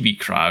at TV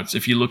crowds,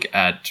 if you look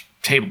at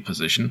table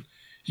position,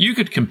 you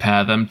could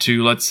compare them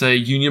to, let's say,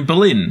 Union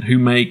Berlin, who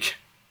make,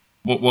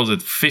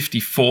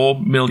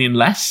 54 million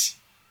less?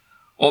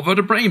 Or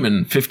Werder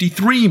Bremen,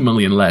 53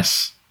 million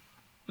less.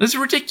 That's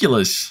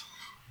ridiculous.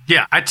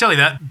 Yeah, I tell you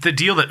that, the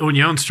deal that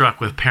Union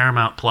struck with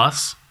Paramount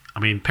Plus,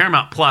 I mean,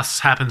 Paramount Plus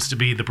happens to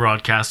be the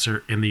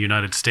broadcaster in the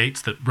United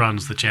States that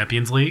runs the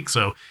Champions League,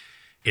 so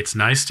it's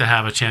nice to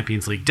have a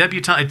Champions League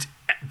debutant.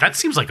 That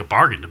seems like a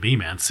bargain to me,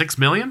 man. 6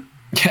 million?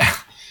 Yeah,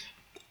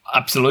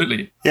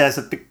 absolutely. Yeah, it's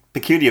a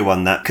peculiar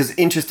one, that, because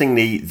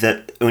interestingly,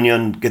 that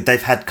Union,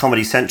 they've had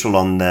Comedy Central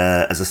on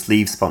there as a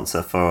sleeve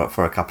sponsor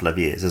for a couple of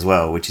years as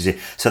well, which is it.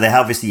 So they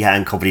obviously,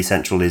 and Comedy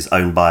Central is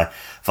owned by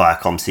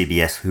Viacom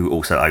CBS, who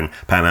also own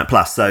Paramount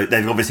Plus. So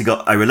they've obviously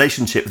got a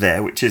relationship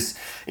there, which is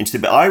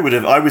interesting. But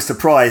I was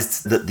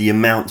surprised that the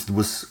amount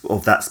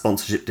of that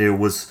sponsorship deal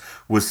was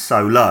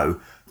so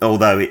low.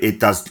 Although it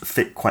does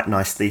fit quite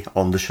nicely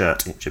on the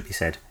shirt, it should be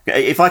said.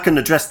 If I can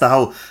address the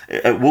whole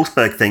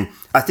Wolfsburg thing,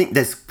 I think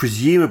there's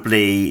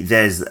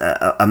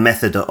a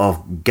method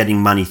of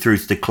getting money through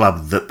to the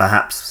club that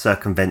perhaps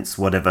circumvents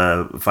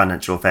whatever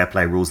financial fair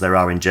play rules there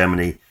are in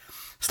Germany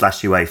 /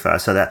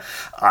 UEFA. So that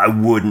I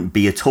wouldn't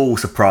be at all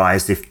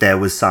surprised if there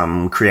was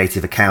some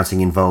creative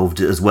accounting involved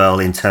as well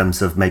in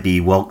terms of maybe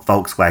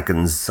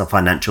Volkswagen's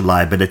financial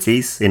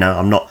liabilities. You know,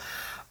 I'm not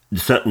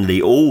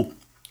certainly all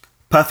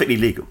perfectly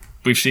legal.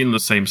 We've seen the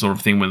same sort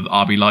of thing with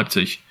RB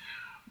Leipzig,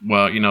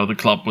 where, you know, the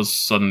club was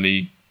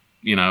suddenly,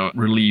 you know,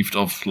 relieved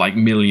of like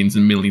millions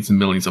and millions and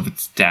millions of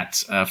its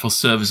debt for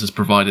services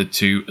provided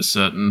to a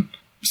certain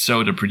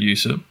soda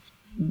producer,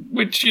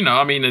 which, you know,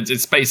 I mean,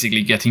 it's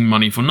basically getting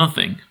money for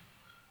nothing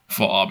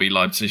for RB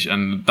Leipzig,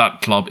 and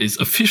that club is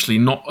officially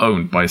not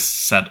owned by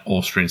said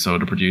Austrian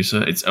soda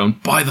producer. It's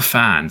owned by the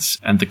fans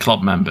and the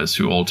club members,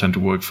 who all tend to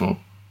work for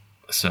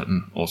a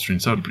certain Austrian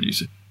soda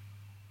producer.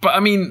 But I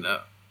mean,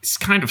 it's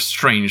kind of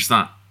strange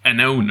that an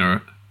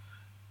owner,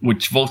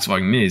 which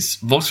Volkswagen is,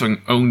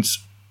 Volkswagen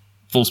owns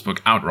Wolfsburg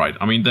outright.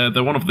 I mean,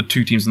 they're one of the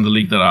two teams in the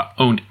league that are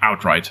owned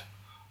outright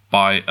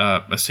by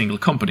a single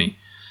company.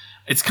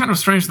 It's kind of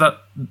strange that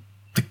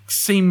the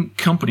same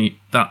company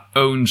that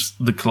owns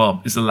the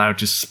club is allowed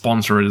to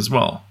sponsor it as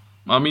well.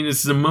 I mean,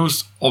 it's the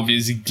most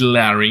obvious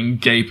glaring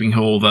gaping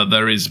hole that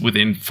there is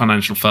within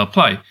financial fair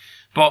play.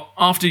 But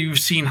after you've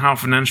seen how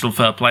financial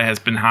fair play has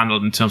been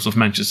handled in terms of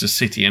Manchester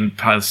City and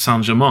Paris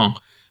Saint-Germain,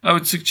 I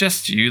would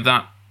suggest to you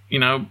that, you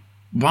know,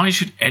 why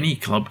should any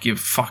club give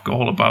fuck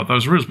all about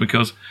those rules?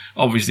 Because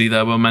obviously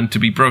they were meant to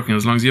be broken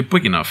as long as you're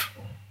big enough.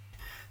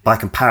 by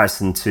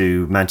comparison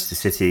to Manchester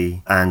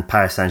City and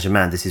Paris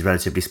Saint-Germain, this is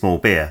relatively small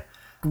beer.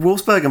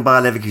 Wolfsburg and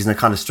Bayer Leverkusen are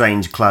kind of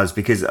strange clubs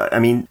because, I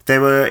mean, they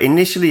were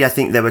initially, I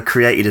think they were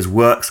created as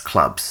works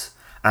clubs,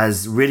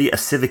 as really a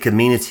civic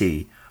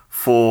amenity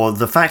for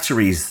the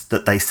factories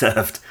that they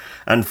served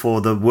and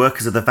for the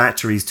workers of the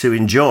factories to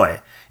enjoy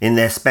in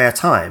their spare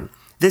time.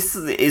 This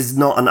is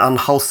not an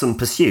unwholesome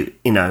pursuit,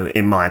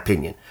 in my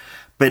opinion.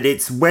 But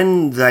it's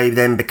when they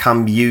then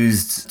become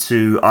used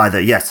to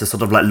either, to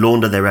sort of like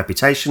launder their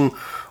reputation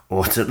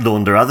or to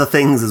launder other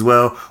things as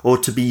well, or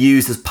to be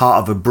used as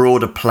part of a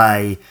broader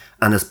play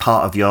and as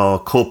part of your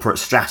corporate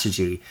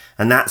strategy.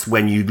 And that's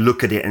when you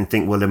look at it and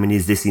think, well, I mean,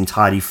 is this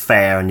entirely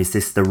fair and is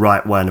this the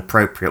right way and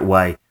appropriate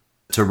way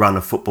to run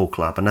a football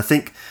club? And I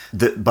think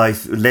that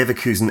both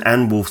Leverkusen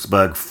and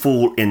Wolfsburg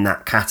fall in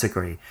that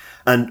category.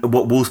 And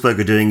what Wolfsburg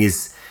are doing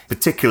is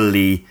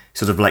particularly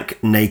sort of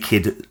like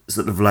naked,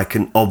 sort of like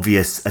an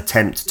obvious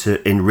attempt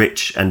to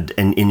enrich and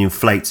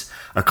inflate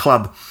a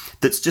club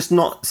that's just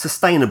not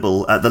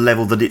sustainable at the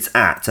level that it's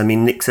at. I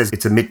mean, Nick says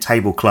it's a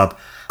mid-table club.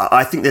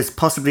 I think there's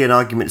possibly an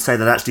argument to say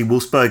that actually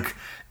Wolfsburg,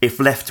 if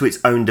left to its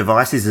own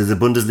devices, is a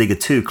Bundesliga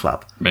 2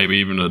 club. Maybe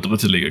even a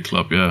Dritte Liga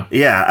club, yeah.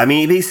 Yeah, I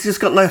mean, it's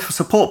just got no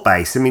support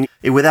base. I mean,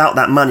 without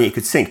that money, it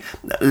could sink.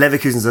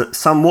 Leverkusen's a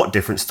somewhat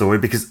different story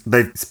because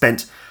they've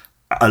spent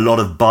a lot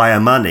of buyer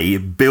money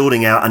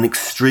building out an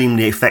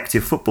extremely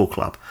effective football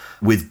club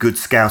with good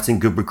scouting,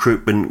 good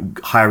recruitment,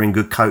 hiring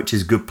good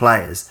coaches, good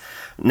players.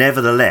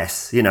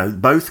 Nevertheless,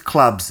 both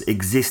clubs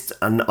exist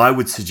and I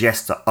would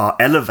suggest are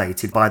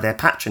elevated by their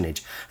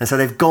patronage. And so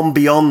they've gone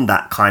beyond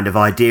that kind of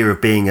idea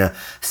of being a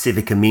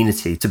civic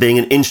amenity to being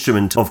an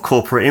instrument of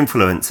corporate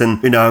influence.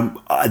 And,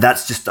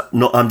 that's just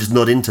not, I'm just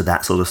not into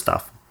that sort of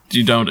stuff.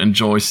 You don't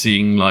enjoy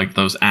seeing like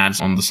those ads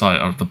on the side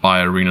of the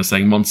Bayer Arena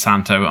saying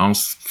Monsanto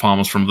asks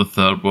farmers from the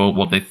third world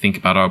what they think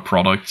about our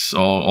products,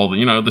 or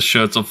the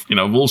shirts of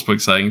Wolfsburg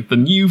saying the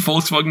new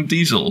Volkswagen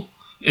diesel,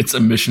 it's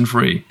emission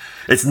free.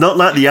 It's not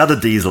like the other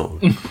diesel.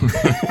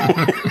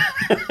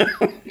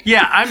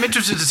 Yeah, I'm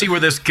interested to see where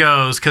this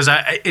goes because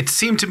it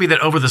seemed to me that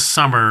over the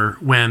summer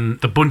when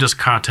the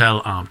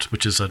Bundeskartellamt,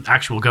 which is an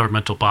actual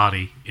governmental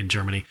body in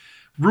Germany,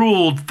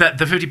 ruled that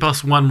the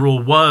 50+1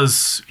 rule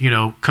was,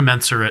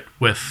 commensurate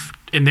with,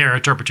 in their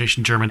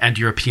interpretation, German and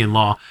European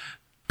law.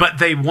 But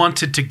they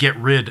wanted to get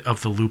rid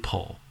of the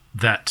loophole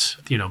that,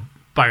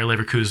 Bayer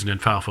Leverkusen and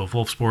VfL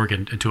Wolfsburg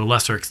and to a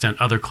lesser extent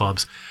other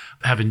clubs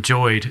have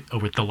enjoyed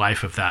over the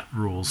life of that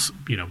rules,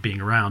 being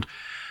around.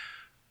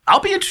 I'll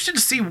be interested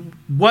to see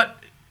what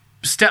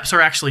steps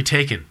are actually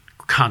taken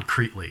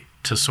concretely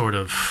to sort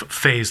of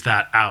phase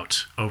that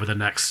out over the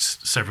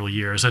next several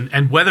years.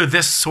 And whether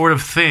this sort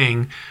of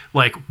thing,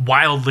 like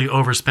wildly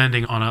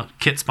overspending on a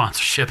kit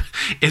sponsorship,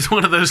 is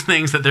one of those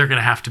things that they're going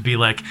to have to be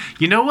like,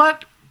 you know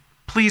what?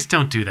 Please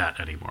don't do that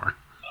anymore.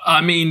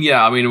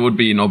 It would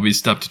be an obvious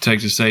step to take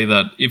to say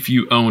that if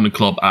you own a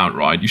club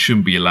outright, you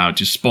shouldn't be allowed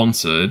to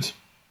sponsor it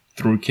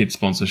through kit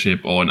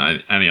sponsorship or in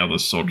any other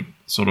sort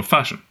of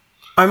fashion.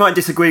 I might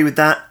disagree with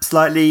that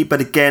slightly,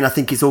 but again, I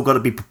think it's all got to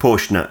be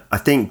proportionate. I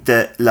think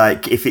that,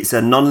 like, if it's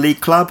a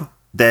non-league club,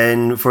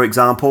 then, for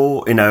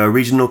example, a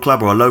regional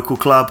club or a local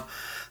club,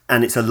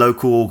 and it's a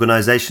local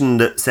organisation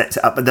that sets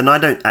it up, then I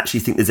don't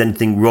actually think there's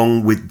anything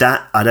wrong with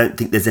that. I don't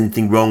think there's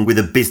anything wrong with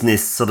a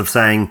business sort of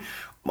saying,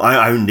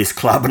 I own this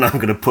club and I'm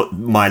going to put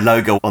my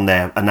logo on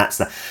there, and that's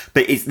that.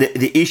 But it's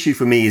the issue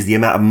for me is the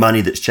amount of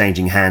money that's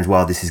changing hands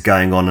while this is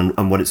going on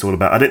and what it's all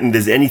about. I don't think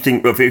there's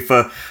anything.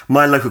 If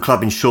my local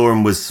club in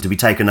Shoreham was to be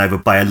taken over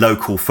by a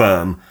local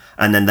firm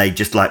and then they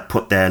just like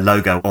put their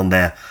logo on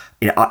there,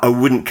 I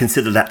wouldn't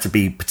consider that to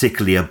be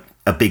particularly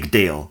a big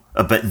deal.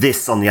 But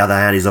this, on the other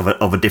hand, is of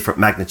a different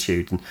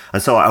magnitude,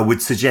 and so I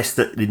would suggest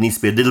that it needs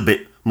to be a little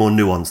bit more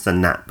nuanced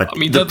than that. But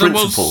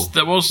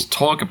there was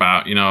talk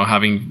about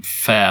having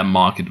fair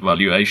market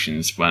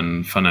valuations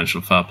when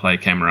financial fair play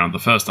came around the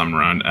first time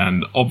around,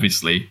 and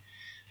obviously,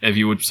 if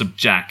you would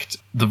subject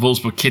the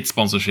Wolfsburg kit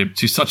sponsorship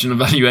to such an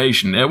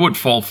evaluation, it would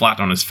fall flat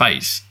on its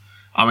face.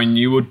 I mean,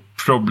 you would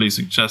probably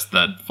suggest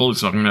that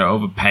Volkswagen are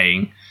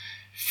overpaying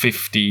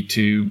 50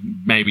 to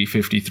maybe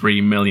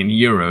 53 million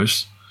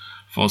euros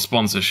for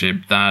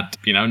sponsorship that,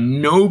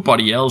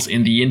 nobody else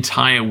in the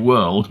entire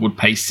world would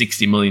pay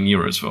 60 million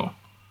euros for.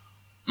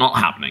 Not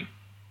happening.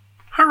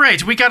 All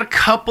right, we got a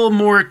couple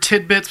more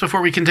tidbits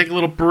before we can take a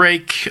little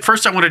break.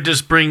 First, I want to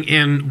just bring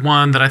in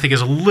one that I think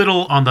is a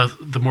little on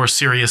the more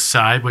serious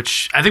side,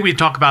 which I think we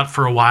talked about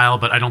for a while,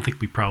 but I don't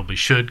think we probably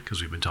should because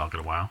we've been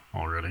talking a while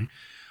already.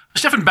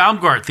 Steffen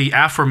Baumgart, the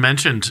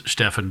aforementioned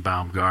Steffen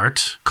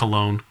Baumgart,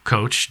 Cologne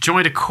coach,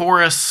 joined a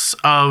chorus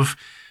of,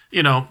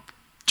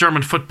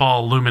 German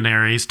football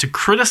luminaries to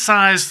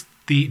criticize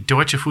the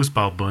Deutsche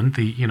Fußballbund,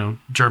 the,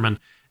 German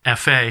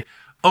FA,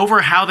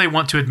 over how they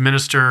want to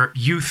administer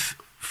youth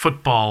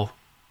football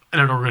on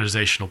an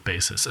organizational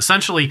basis.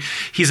 Essentially,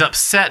 he's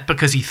upset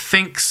because he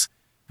thinks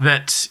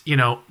that,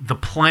 the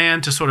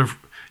plan to sort of,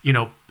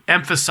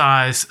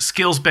 emphasize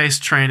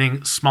skills-based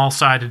training,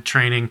 small-sided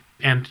training,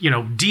 and,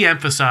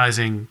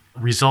 de-emphasizing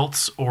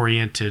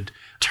results-oriented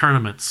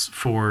tournaments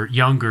for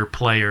younger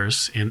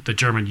players in the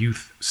German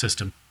youth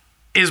system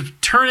is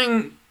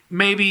turning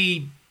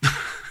them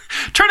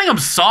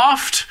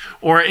soft,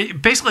 or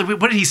basically,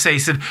 what did he say? He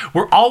said,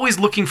 we're always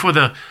looking for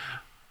the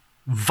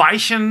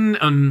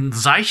Weichen und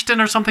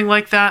Seichten or something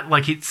like that.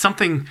 Like it's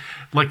something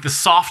like the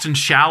soft and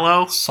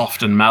shallow.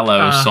 Soft and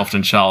mellow, soft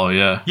and shallow,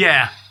 yeah.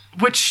 Yeah,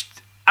 which,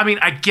 I mean,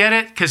 I get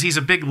it because he's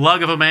a big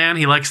lug of a man.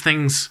 He likes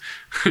things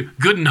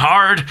good and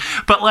hard.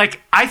 But, like,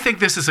 I think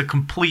this is a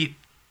complete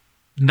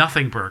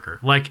nothing burger.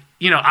 Like,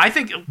 I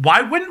think,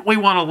 why wouldn't we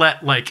want to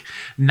let, like,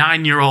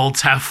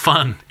 9-year-olds have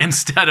fun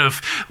instead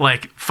of,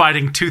 like,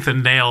 fighting tooth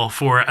and nail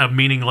for a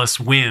meaningless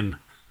win?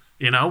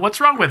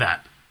 What's wrong with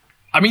that?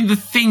 I mean, the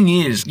thing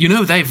is,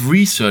 they've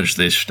researched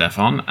this,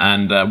 Stefan,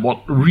 and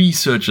what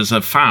researchers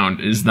have found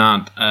is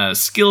that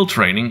skill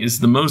training is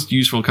the most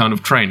useful kind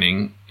of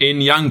training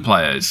in young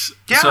players.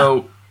 Yeah.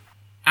 So,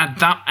 at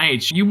that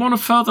age, you want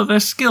to further their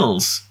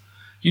skills.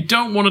 You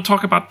don't want to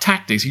talk about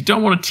tactics. You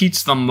don't want to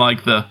teach them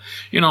like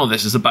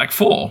this is a back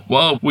four.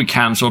 Well, we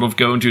can sort of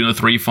go into a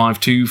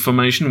 3-5-2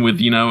 formation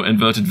with,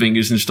 inverted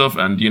fingers and stuff,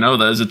 and,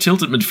 there's a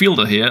tilted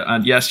midfielder here,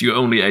 and yes, you're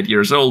only 8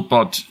 years old,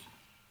 but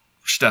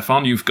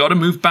Stefan, you've got to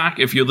move back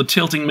if you're the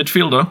tilting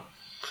midfielder.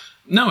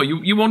 No,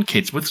 you want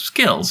kids with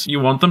skills.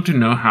 You want them to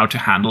know how to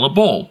handle a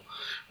ball,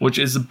 which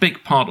is a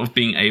big part of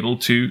being able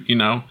to,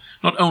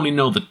 not only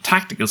know the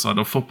tactical side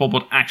of football,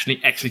 but actually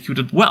execute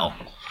it well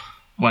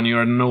when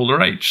you're at an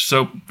older age.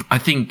 So I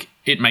think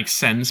it makes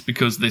sense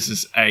because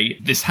this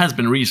has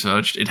been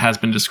researched. It has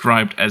been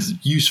described as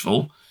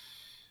useful.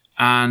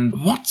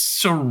 And what's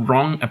so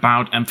wrong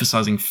about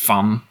emphasizing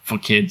fun for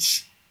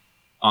kids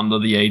under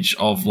the age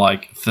of,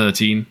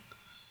 13?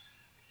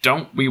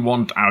 Don't we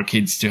want our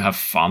kids to have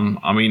fun?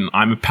 I mean,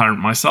 I'm a parent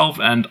myself,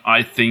 and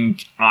I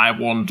think I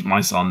want my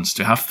sons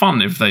to have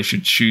fun if they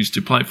should choose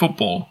to play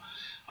football.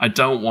 I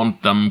don't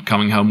want them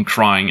coming home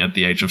crying at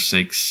the age of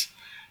 6,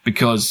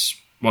 because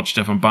what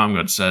Stefan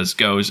Baumgart says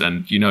goes,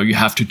 and, you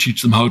have to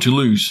teach them how to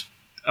lose.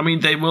 I mean,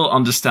 they will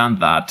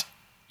understand that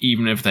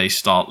even if they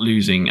start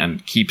losing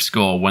and keep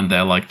score when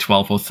they're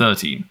 12 or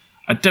 13.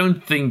 I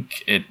don't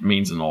think it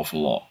means an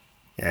awful lot.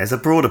 Yeah, there's a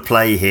broader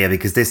play here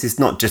because this is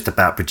not just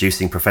about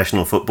producing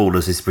professional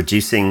footballers. It's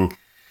producing,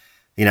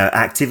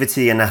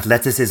 activity and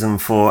athleticism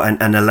for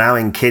and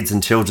allowing kids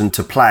and children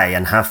to play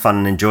and have fun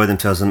and enjoy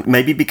themselves and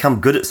maybe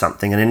become good at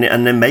something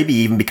and then maybe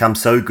even become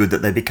so good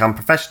that they become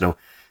professional.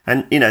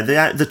 And,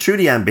 the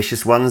truly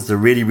ambitious ones, the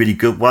really, really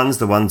good ones,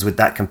 the ones with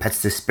that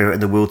competitive spirit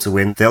and the will to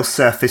win, they'll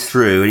surface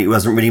through and it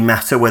doesn't really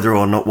matter whether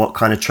or not what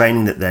kind of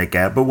training that they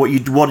get. But what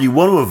you want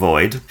to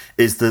avoid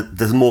is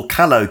the more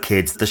callow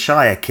kids, the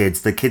shyer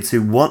kids, the kids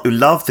who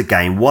love the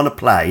game, want to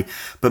play,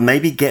 but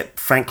maybe get,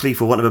 frankly,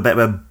 for want of a better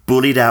word,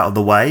 bullied out of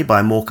the way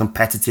by more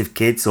competitive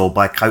kids or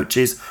by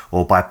coaches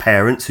or by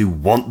parents who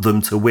want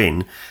them to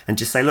win and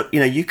just say, look,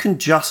 you can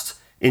just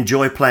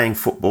enjoy playing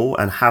football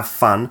and have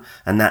fun,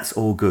 and that's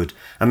all good.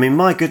 I mean,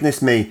 my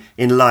goodness me,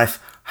 in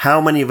life, how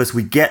many of us,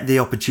 we get the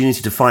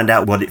opportunity to find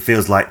out what it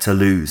feels like to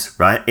lose,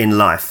 right, in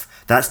life.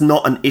 That's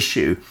not an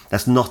issue.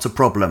 That's not a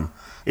problem.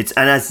 And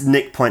as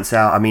Nick points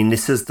out, I mean,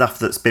 this is stuff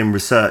that's been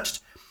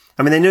researched.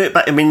 I mean, they knew it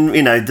back,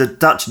 the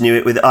Dutch knew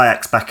it with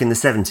Ajax back in the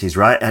 70s,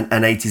 right, and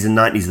 80s and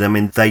 90s. I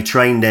mean, they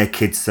trained their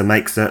kids to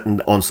make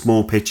certain on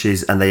small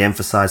pitches and they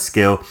emphasise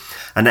skill.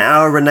 And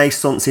our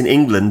renaissance in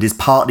England is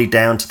partly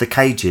down to the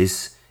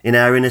cages in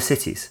our inner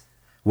cities,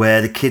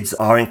 where the kids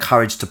are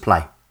encouraged to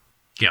play.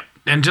 Yep.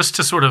 And just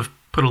to sort of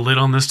put a lid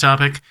on this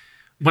topic,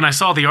 when I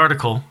saw the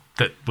article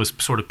that was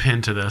sort of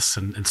pinned to this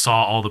and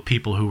saw all the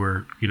people who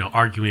were,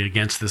 arguing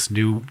against this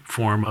new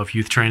form of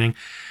youth training,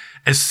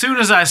 as soon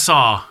as I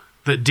saw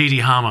that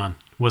Didi Hamann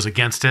was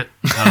against it,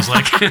 I was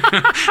like,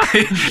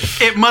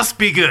 it must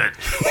be good,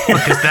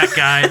 because that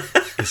guy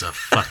is a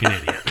fucking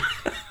idiot.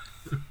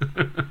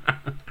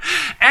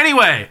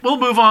 Anyway, we'll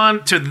move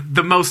on to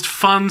the most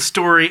fun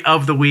story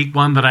of the week,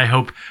 one that I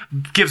hope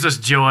gives us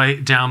joy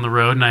down the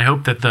road, and I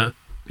hope that the,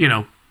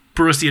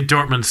 Borussia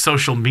Dortmund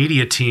social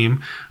media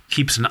team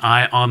keeps an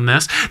eye on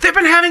this. They've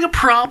been having a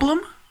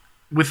problem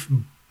with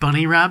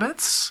bunny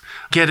rabbits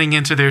getting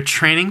into their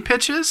training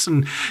pitches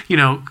and,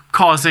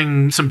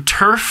 causing some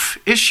turf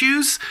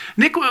issues.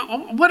 Nick,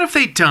 what have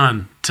they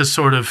done to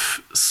sort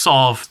of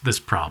solve this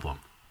problem?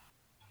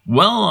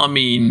 Well, I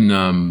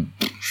mean,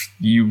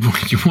 you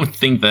would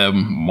think they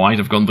might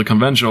have gone the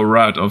conventional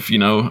route of,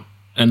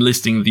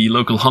 enlisting the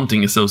local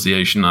hunting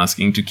association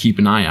asking to keep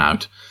an eye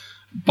out.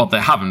 But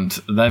they haven't.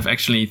 They've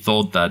actually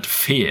thought that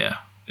fear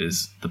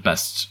is the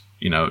best,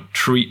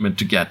 treatment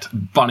to get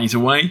bunnies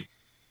away.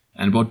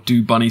 And what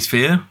do bunnies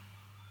fear?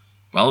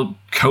 Well,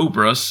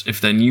 cobras,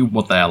 if they knew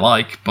what they are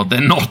like, but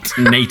they're not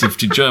native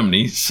to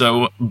Germany.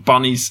 So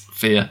bunnies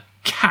fear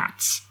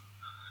cats.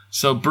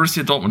 So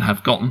Borussia Dortmund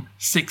have gotten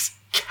 6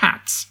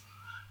 cats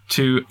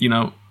to,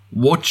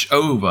 watch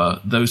over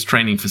those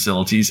training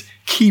facilities,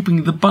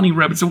 keeping the bunny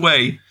rabbits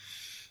away,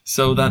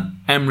 so that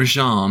Emre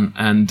Can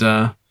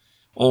and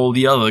all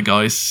the other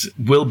guys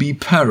will be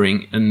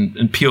purring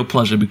in pure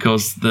pleasure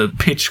because the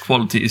pitch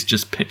quality is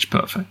just pitch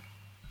perfect.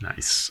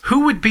 Nice.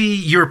 Who would be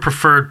your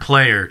preferred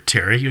player,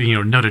 Terry?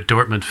 Noted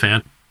Dortmund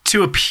fan,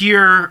 to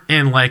appear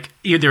in like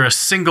either a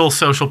single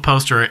social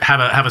post or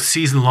have a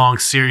season-long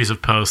series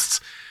of posts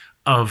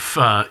of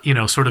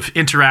sort of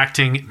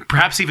interacting,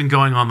 perhaps even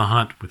going on the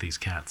hunt with these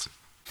cats?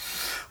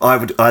 I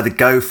would either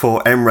go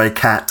for Emre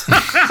Cat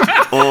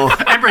or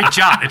Emre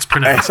Jot, it's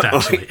pronounced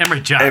actually.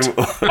 Emre Jot.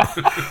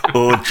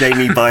 Or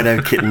Jamie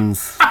Bino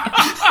Kittens.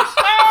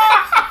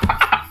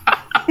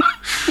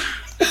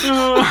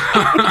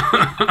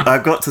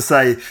 I've got to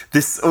say,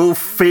 this all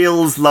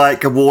feels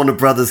like a Warner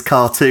Brothers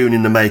cartoon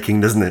in the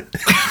making, doesn't it?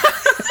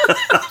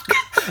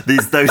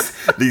 these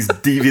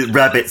deviant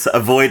rabbits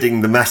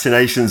avoiding the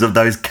machinations of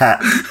those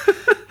cats.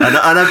 And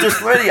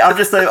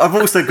I've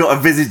also got a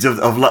visage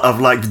of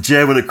like the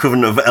German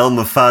equivalent of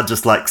Elmer Fudd,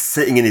 just like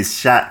sitting in his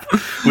shack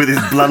with his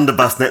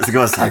blunderbuss next to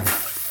go and saying,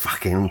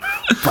 "Fucking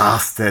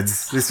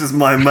bastards! This was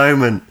my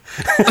moment."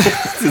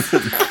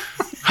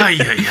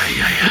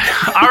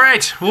 All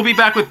right, we'll be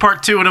back with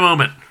part 2 in a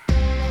moment.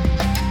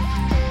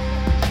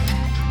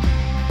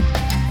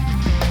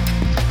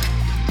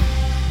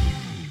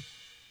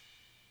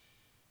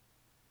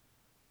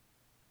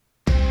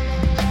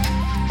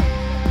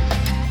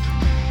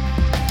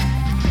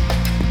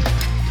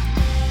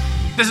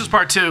 This is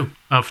part 2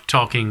 of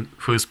Talking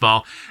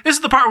Fussball. This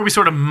is the part where we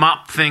sort of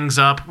mop things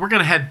up. We're going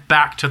to head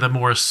back to the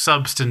more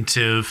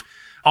substantive,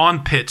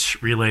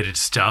 on-pitch related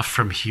stuff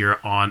from here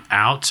on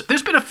out.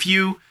 There's been a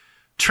few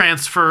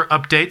transfer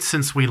updates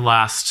since we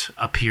last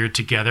appeared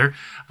together.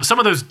 Some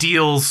of those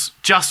deals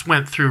just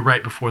went through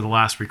right before the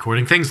last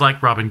recording, things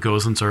like Robin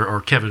Gosens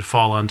or Kevin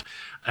Volland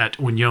at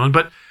Union.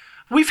 But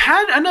we've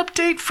had an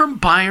update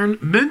from Bayern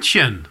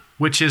München,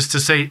 which is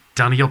to say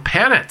Daniel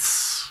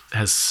Peretz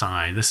has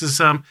signed. This is...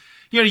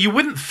 you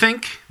wouldn't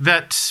think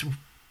that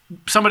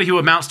somebody who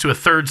amounts to a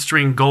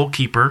third-string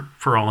goalkeeper,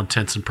 for all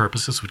intents and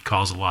purposes, would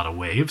cause a lot of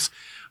waves.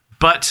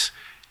 But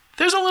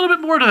there's a little bit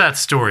more to that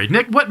story.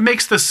 Nick, what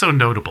makes this so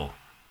notable?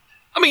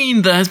 I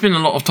mean, there has been a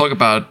lot of talk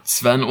about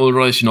Sven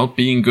Ulreich not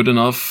being good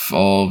enough,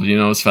 or,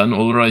 Sven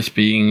Ulreich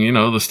being,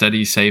 the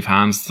steady, safe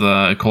hands,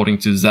 according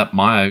to Sepp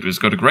Maier, who's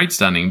got a great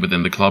standing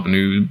within the club and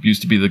who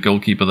used to be the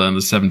goalkeeper there in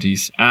the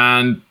 70s.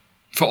 And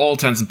for all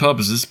intents and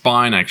purposes,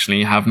 Bayern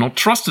actually have not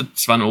trusted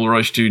Sven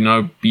Ulreich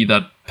to be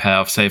that pair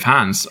of safe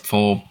hands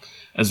for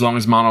as long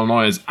as Manuel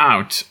Neuer is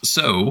out.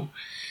 So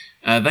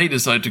they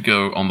decided to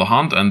go on the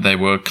hunt, and they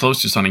were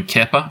close to signing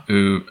Kepa,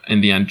 who in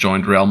the end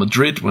joined Real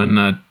Madrid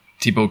when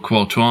Thibaut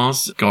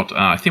Courtois got,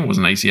 I think it was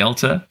an ACL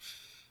tear.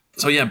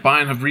 So yeah,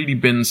 Bayern have really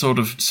been sort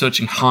of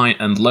searching high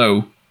and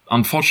low.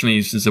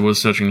 Unfortunately, since they were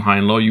searching high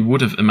and low, you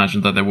would have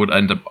imagined that they would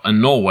end up in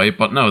Norway,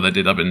 but no, they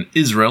did up in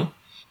Israel.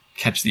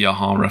 Catch the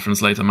aha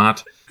reference later,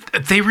 Matt.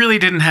 They really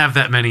didn't have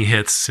that many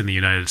hits in the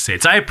United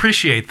States. I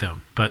appreciate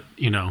them, but,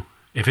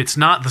 if it's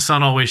not The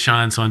Sun Always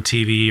Shines on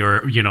TV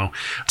or,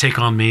 Take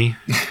On Me,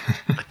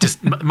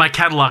 just my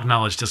catalog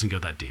knowledge doesn't go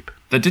that deep.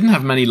 They didn't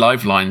have many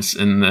lifelines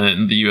in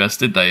the US,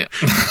 did they?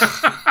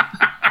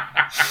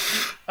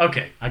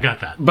 Okay, I got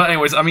that. But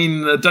anyways, I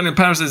mean, Daniel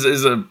Peretz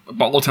is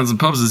by all intents and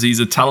purposes, he's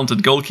a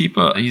talented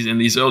goalkeeper. He's in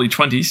these early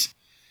 20s.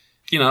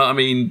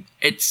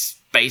 It's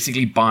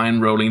basically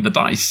Bayern rolling the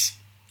dice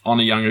on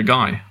a younger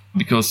guy,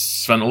 because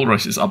Sven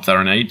Ulreich is up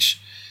there in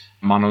age,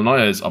 Manuel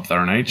Neuer is up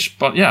there in age.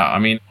 But yeah,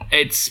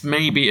 it's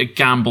maybe a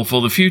gamble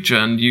for the future,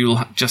 and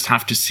you'll just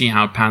have to see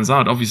how it pans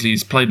out. Obviously,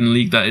 he's played in a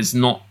league that is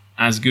not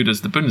as good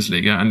as the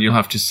Bundesliga, and you'll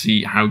have to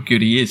see how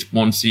good he is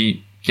once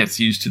he gets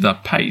used to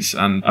that pace.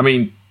 And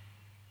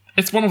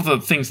it's one of the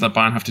things that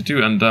Bayern have to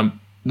do. And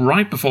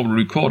right before we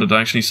recorded,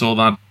 I actually saw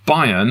that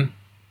Bayern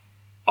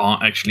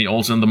are actually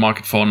also in the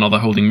market for another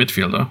holding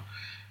midfielder.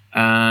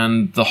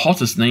 And the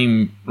hottest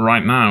name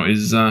right now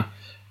is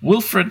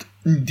Wilfred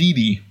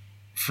Ndidi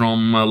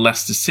from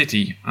Leicester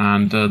City.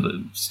 And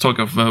there's talk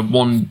of a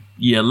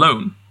 1-year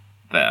loan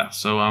there.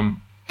 So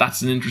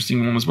that's an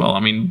interesting one as well.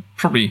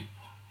 Probably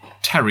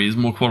Terry is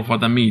more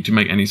qualified than me to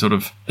make any sort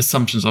of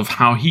assumptions of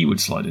how he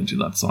would slide into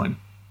that side.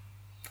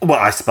 Well,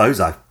 I suppose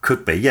I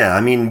could be, yeah.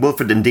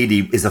 Wilfred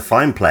Ndidi is a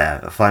fine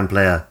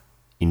player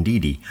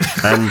indeedy.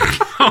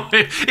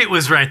 It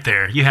was right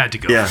there. You had to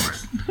go for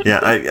it. Yeah,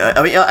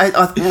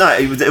 no,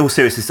 in all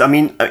seriousness,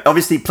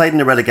 obviously played in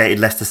a relegated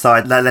Leicester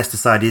side. That Leicester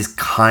side is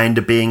kind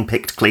of being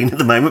picked clean at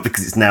the moment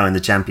because it's now in the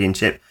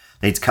Championship.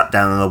 They need to cut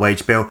down on the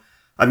wage bill.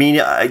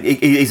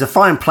 He's a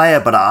fine player,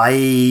 but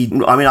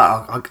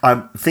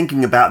I'm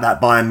thinking about that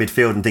Bayern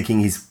midfield and thinking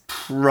he's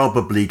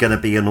probably going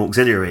to be an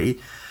auxiliary.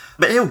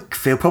 But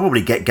he'll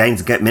probably get games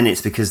and get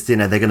minutes because,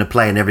 they're going to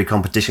play in every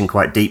competition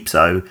quite deep.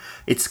 So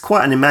it's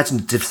quite an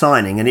imaginative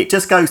signing. And it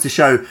just goes to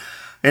show,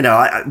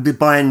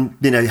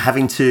 Bayern,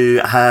 having to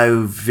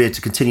have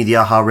to continue the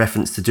aha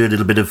reference to do a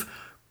little bit of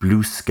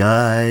blue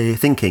sky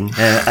thinking.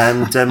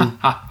 It's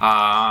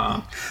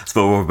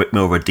a bit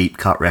more of a deep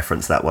cut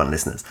reference, that one,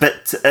 listeners.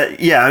 But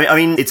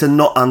it's a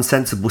not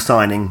unsensible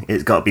signing,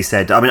 it's got to be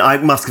said. I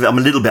must admit, I'm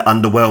a little bit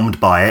underwhelmed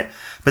by it.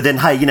 But then,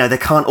 hey, they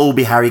can't all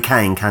be Harry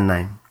Kane, can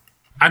they?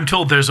 I'm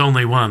told there's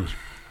only one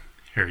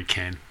Harry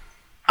Kane.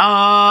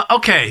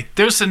 Okay,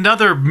 there's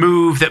another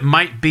move that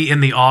might be in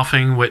the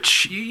offing,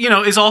 which,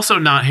 is also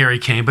not Harry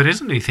Kane, but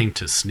isn't anything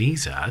to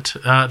sneeze at.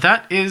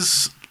 That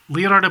is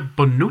Leonardo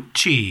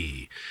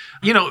Bonucci.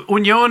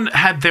 Union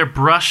had their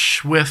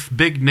brush with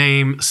big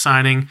name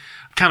signing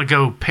kind of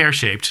go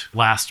pear-shaped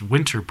last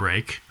winter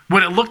break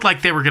when it looked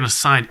like they were going to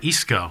sign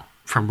Isco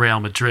from Real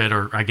Madrid,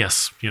 or I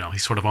guess,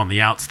 he's sort of on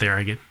the outs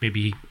there.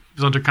 Maybe he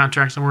was under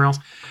contract somewhere else.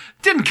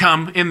 Didn't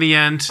come in the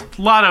end.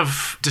 A lot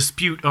of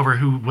dispute over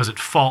who was at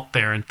fault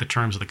there in the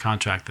terms of the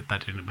contract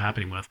that ended up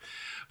happening with.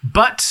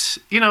 But,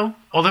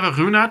 Oliver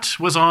Runert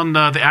was on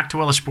the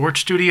Actuelle Sport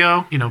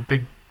studio,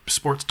 big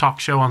sports talk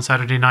show on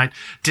Saturday night,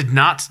 did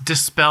not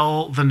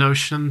dispel the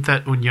notion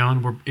that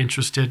Union were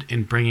interested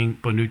in bringing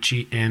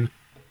Bonucci in.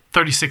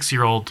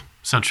 36-year-old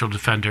central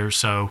defender,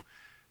 so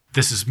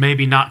this is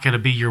maybe not going to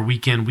be your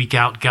week in, week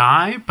out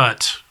guy,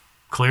 but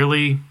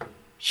clearly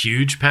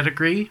huge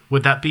pedigree.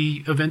 Would that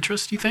be of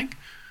interest, you think?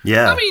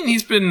 Yeah. I mean,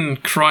 he's been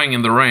crying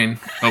in the rain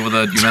over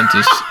there at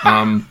Juventus.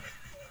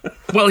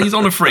 Well, he's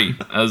on a free,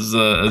 as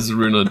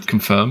Runert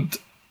confirmed.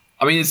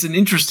 I mean, it's an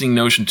interesting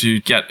notion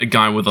to get a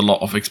guy with a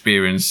lot of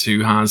experience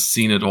who has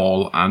seen it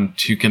all and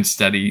who can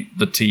steady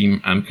the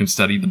team and can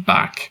steady the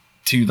back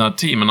to that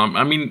team. And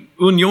I mean,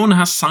 Union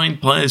has signed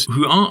players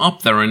who are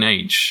up there in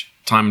age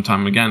time and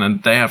time again,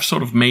 and they have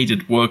sort of made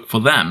it work for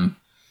them.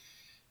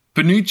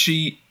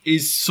 Bonucci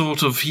is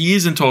he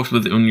is in talks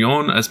with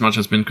Union, as much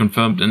has been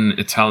confirmed in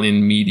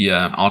Italian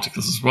media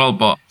articles as well,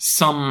 but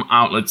some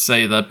outlets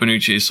say that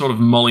Bonucci is sort of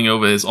mulling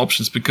over his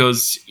options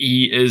because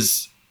he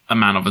is a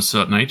man of a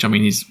certain age. I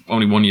mean, he's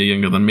only 1 year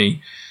younger than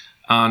me.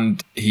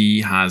 And he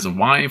has a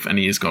wife and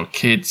he has got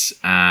kids.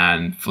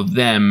 And for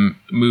them,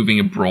 moving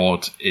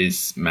abroad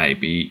is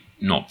maybe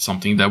not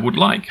something they would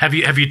like. Have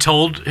you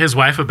told his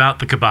wife about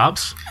the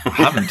kebabs? I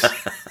haven't.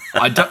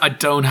 I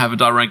don't have a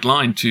direct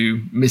line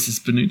to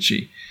Mrs.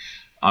 Bonucci,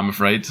 I'm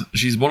afraid.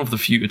 She's one of the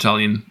few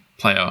Italian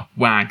player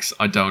wags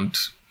I don't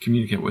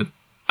communicate with.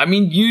 I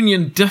mean,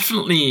 Union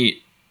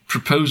definitely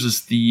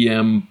proposes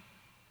the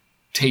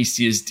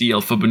tastiest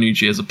deal for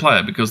Bonucci as a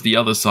player, because the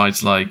other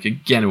sides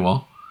like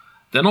Genoa,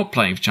 they're not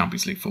playing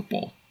Champions League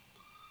football.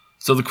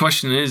 So the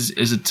question is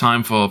it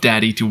time for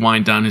Daddy to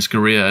wind down his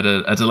career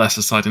at a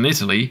lesser side in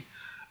Italy?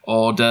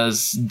 Or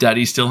does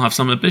Daddy still have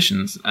some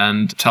ambitions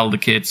and tell the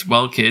kids,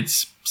 well,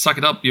 kids, suck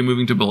it up, you're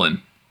moving to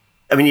Berlin?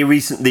 I mean, he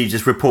recently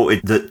just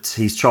reported that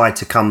he's tried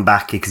to come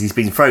back because he's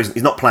been frozen.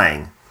 He's not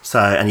playing.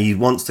 And he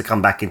wants to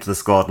come back into the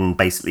squad, and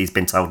basically he's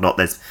been told not.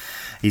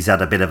 He's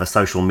had a bit of a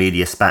social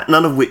media spat,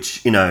 none of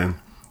which,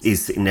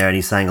 is sitting there and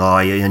he's saying, oh,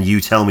 and you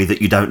tell me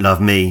that you don't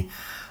love me.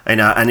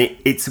 And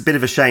it's a bit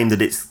of a shame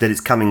that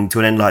it's coming to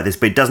an end like this,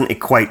 but it doesn't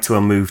equate to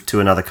a move to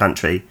another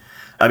country.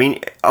 I mean,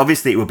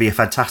 obviously it would be a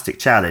fantastic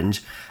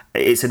challenge.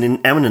 It's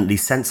an eminently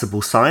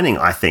sensible signing,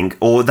 I think.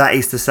 Or that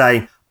is to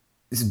say,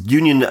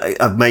 Union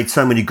have made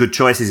so many good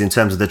choices in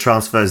terms of the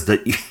transfers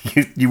that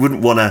you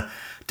wouldn't want to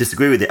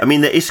disagree with it. I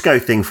mean, the Isco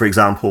thing, for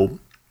example,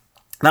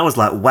 that was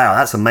like, wow,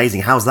 that's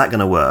amazing. How's that going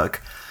to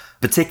work?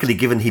 Particularly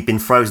given he'd been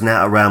frozen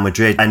out at Real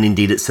Madrid and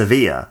indeed at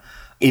Sevilla.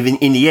 Even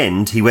in the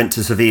end, he went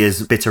to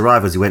Sevilla's bitter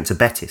rivals. He went to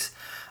Betis,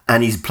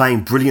 and he's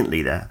playing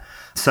brilliantly there.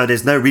 So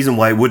there's no reason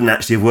why it wouldn't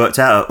actually have worked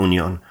out at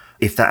Union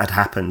if that had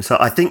happened. So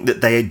I think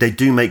that they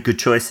do make good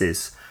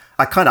choices.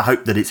 I kind of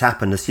hope that it's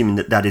happened, assuming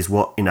that is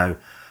what,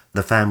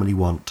 the family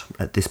want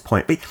at this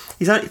point. But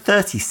he's only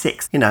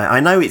 36. I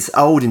know it's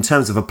old in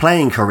terms of a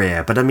playing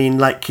career, but I mean,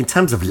 like, in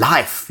terms of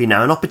life, an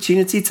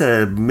opportunity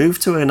to move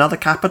to another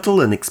capital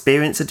and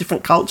experience a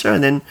different culture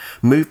and then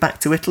move back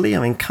to Italy.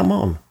 I mean, come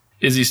on.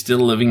 Is he still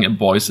living a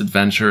boy's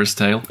adventurous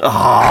tale? Oh,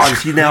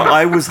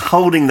 I was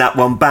holding that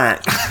one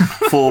back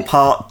for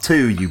part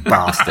 2, you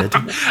bastard.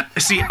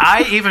 See,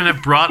 I even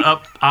have brought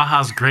up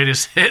Aha's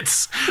greatest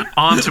hits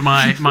onto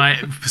my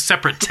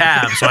separate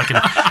tab so I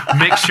can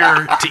make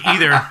sure to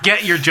either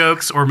get your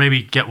jokes or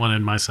maybe get one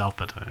in myself.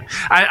 But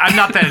I'm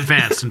not that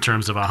advanced in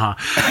terms of Aha.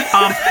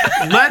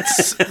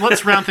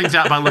 Let's round things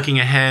out by looking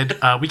ahead.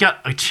 We got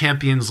a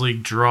Champions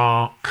League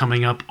draw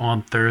coming up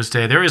on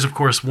Thursday. There is, of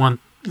course, one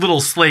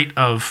little slate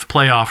of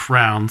playoff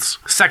rounds,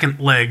 second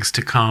legs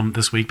to come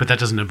this week, but that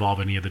doesn't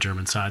involve any of the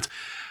German sides.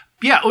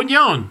 Yeah,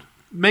 Union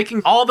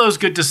making all those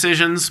good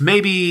decisions,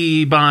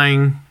 maybe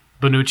buying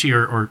Bonucci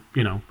or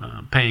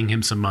paying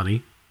him some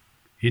money.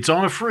 It's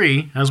on a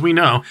free, as we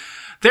know.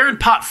 They're in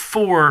pot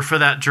 4 for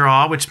that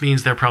draw, which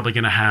means they're probably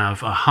going to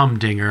have a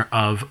humdinger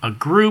of a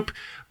group.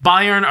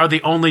 Bayern are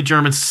the only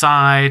German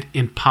side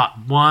in pot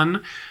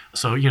 1,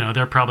 so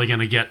they're probably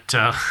going to get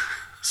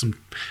some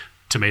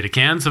tomato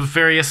cans of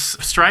various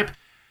stripe.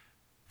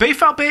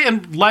 VfB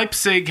and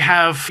Leipzig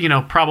have,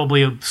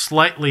 probably a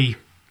slightly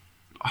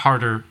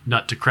harder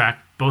nut to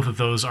crack. Both of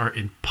those are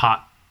in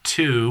pot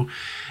 2.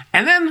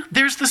 And then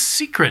there's the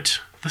secret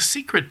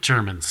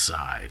German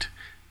side,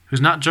 who's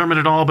not German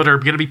at all, but are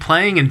going to be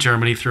playing in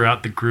Germany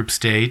throughout the group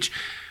stage.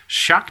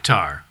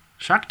 Shakhtar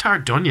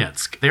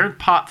Donetsk. They're in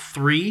pot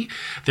 3.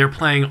 They're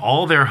playing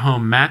all their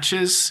home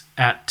matches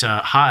at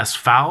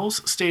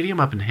HSV's stadium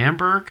up in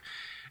Hamburg.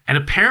 And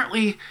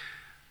apparently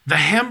the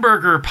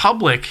Hamburger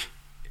public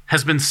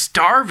has been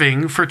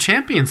starving for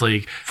Champions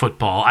League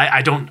football.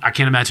 I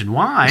can't imagine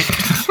why,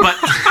 but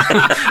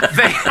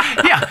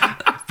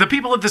the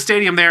people at the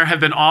stadium there have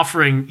been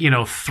offering,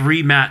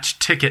 3-match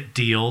ticket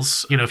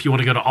deals, if you want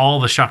to go to all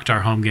the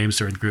Shakhtar home games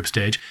during the group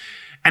stage.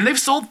 And they've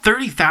sold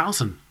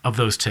 30,000 of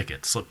those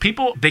tickets. So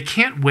people, they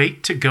can't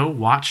wait to go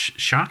watch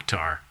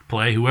Shakhtar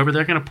play whoever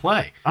they're going to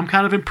play. I'm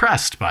kind of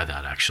impressed by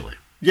that, actually.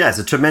 Yeah, it's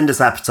a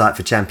tremendous appetite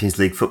for Champions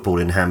League football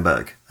in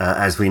Hamburg,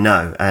 as we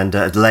know, and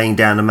laying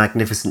down a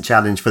magnificent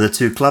challenge for the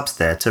two clubs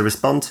there to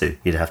respond to,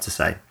 you'd have to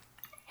say.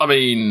 I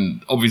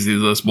mean, obviously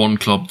there's one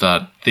club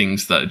that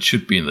thinks that it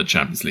should be in the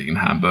Champions League in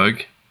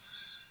Hamburg,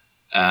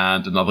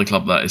 and another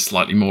club that is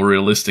slightly more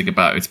realistic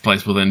about its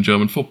place within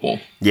German football.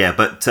 Yeah,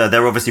 but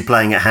they're obviously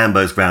playing at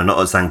Hamburg's ground, not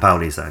at St.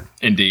 Pauli's, though.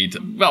 Indeed.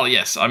 Well,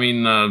 yes, I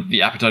mean,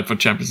 the appetite for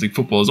Champions League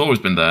football has always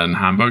been there in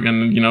Hamburg,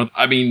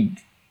 and,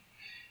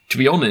 to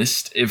be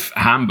honest, if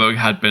Hamburg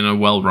had been a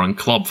well-run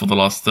club for the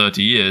last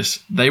 30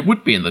 years, they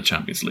would be in the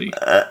Champions League.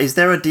 Is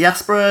there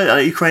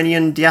a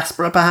Ukrainian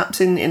diaspora perhaps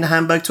in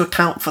Hamburg to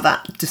account for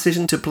that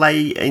decision to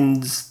play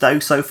in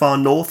so far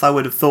north? I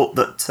would have thought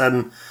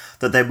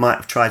that they might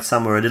have tried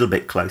somewhere a little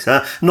bit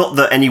closer. Not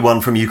that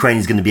anyone from Ukraine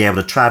is going to be able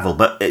to travel,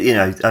 but,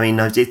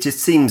 it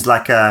just seems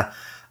like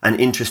an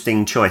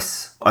interesting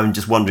choice. I'm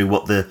just wondering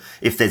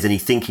if there's any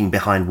thinking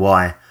behind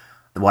why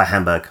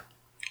Hamburg.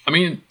 I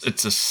mean,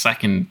 it's a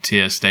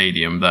second-tier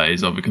stadium that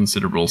is of a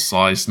considerable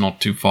size, not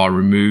too far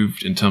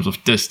removed in terms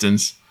of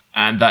distance,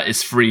 and that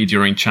is free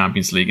during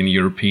Champions League and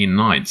European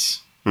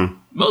nights.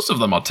 Most of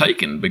them are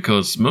taken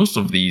because most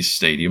of these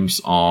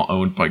stadiums are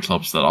owned by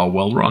clubs that are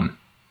well-run,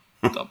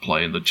 that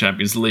play in the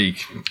Champions League.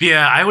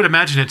 Yeah, I would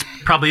imagine it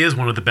probably is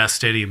one of the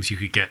best stadiums you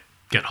could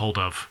get hold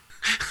of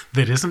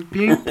that isn't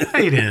being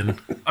played in.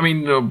 I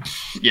mean,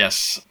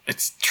 yes,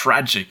 it's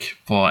tragic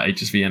for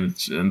HSV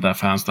and their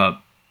fans that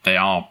they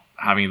are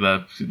having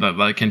that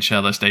they can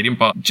share their stadium.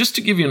 But just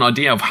to give you an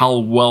idea of how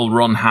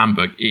well-run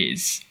Hamburg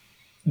is,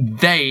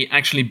 they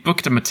actually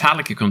booked a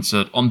Metallica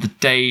concert on the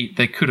day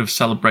they could have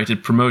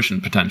celebrated promotion,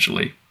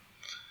 potentially.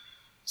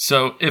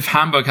 So if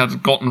Hamburg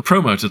had gotten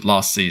promoted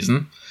last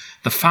season,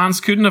 the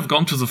fans couldn't have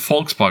gone to the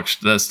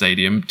Volkspark, their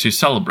stadium, to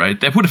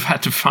celebrate. They would have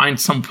had to find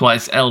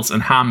someplace else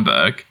in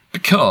Hamburg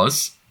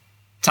because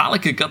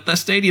Metallica got their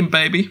stadium,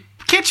 baby.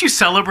 Can't you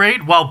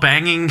celebrate while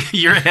banging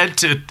your head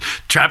to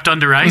Trapped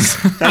Under Ice?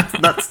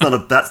 That's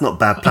not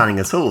bad planning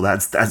at all.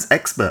 That's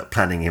expert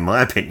planning, in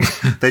my opinion.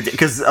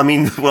 Because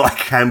like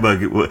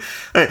Hamburg,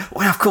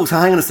 of course.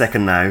 Hang on a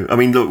second now. I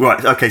mean, look,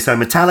 right, okay. So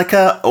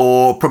Metallica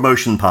or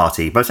promotion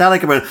party?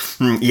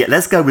 Metallica. Yeah,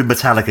 let's go with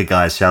Metallica,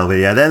 guys, shall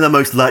we? Yeah, they're the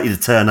most likely to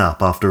turn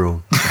up after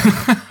all.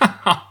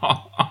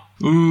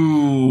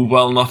 Ooh,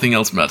 well, nothing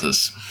else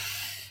matters.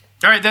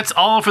 All right, that's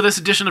all for this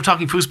edition of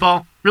Talking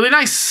Fussball. Really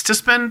nice to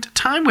spend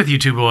time with you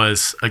two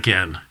boys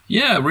again.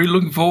 Yeah, really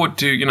looking forward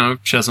to,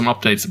 share some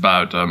updates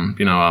about,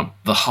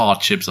 the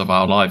hardships of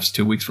our lives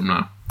 2 weeks from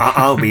now.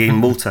 I'll be in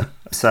Malta,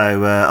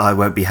 so I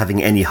won't be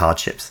having any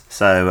hardships.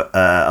 So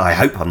I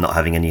hope I'm not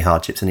having any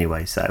hardships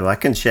anyway, so I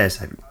can share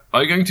some.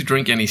 Are you going to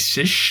drink any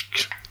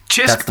Cisc?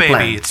 Cisc,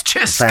 baby, it's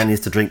Cisc. The plan is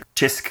to drink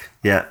Cisc,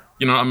 yeah.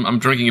 I'm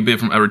drinking a beer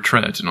from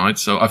Eritrea tonight,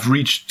 so I've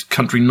reached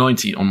country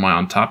 90 on my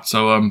Untapped,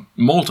 so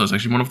Malta is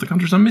actually one of the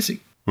countries I'm missing.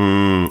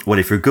 Well,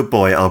 if you're a good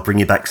boy, I'll bring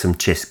you back some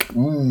Cisc.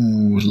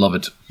 Ooh, love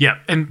it. Yeah,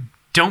 and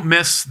don't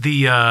miss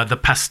the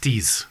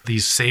pasties,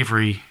 these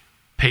savory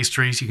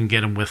pastries. You can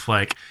get them with,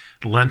 like,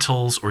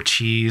 lentils or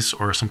cheese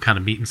or some kind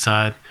of meat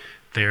inside.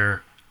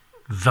 They're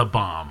the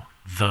bomb.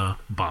 The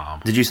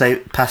bomb. Did you say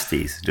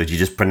pasties? Or did you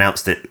just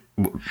pronounce it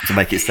to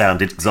make it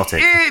sound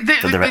exotic?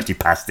 They're actually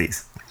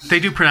pasties. They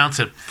do pronounce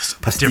it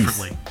Pasties.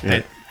 Differently.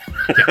 Yeah.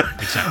 Yeah,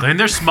 exactly. And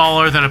they're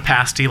smaller than a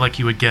pasty like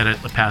you would get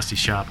at the pasty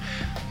shop.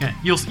 Yeah,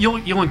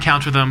 you'll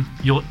encounter them.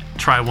 You'll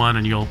try one,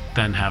 and you'll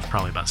then have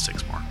probably about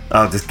 6 more.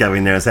 I'll just go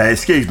in there and say,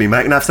 "Excuse me,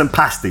 mate, can I have some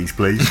pasties,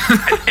 please?"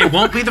 It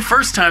won't be the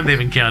first time they've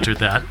encountered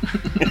that.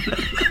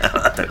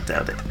 I don't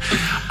doubt it.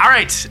 All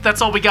right,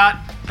 that's all we got.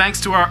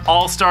 Thanks to our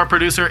all-star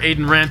producer,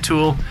 Aiden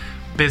Rantoul.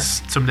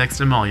 Bis zum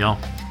nächsten Mal, y'all.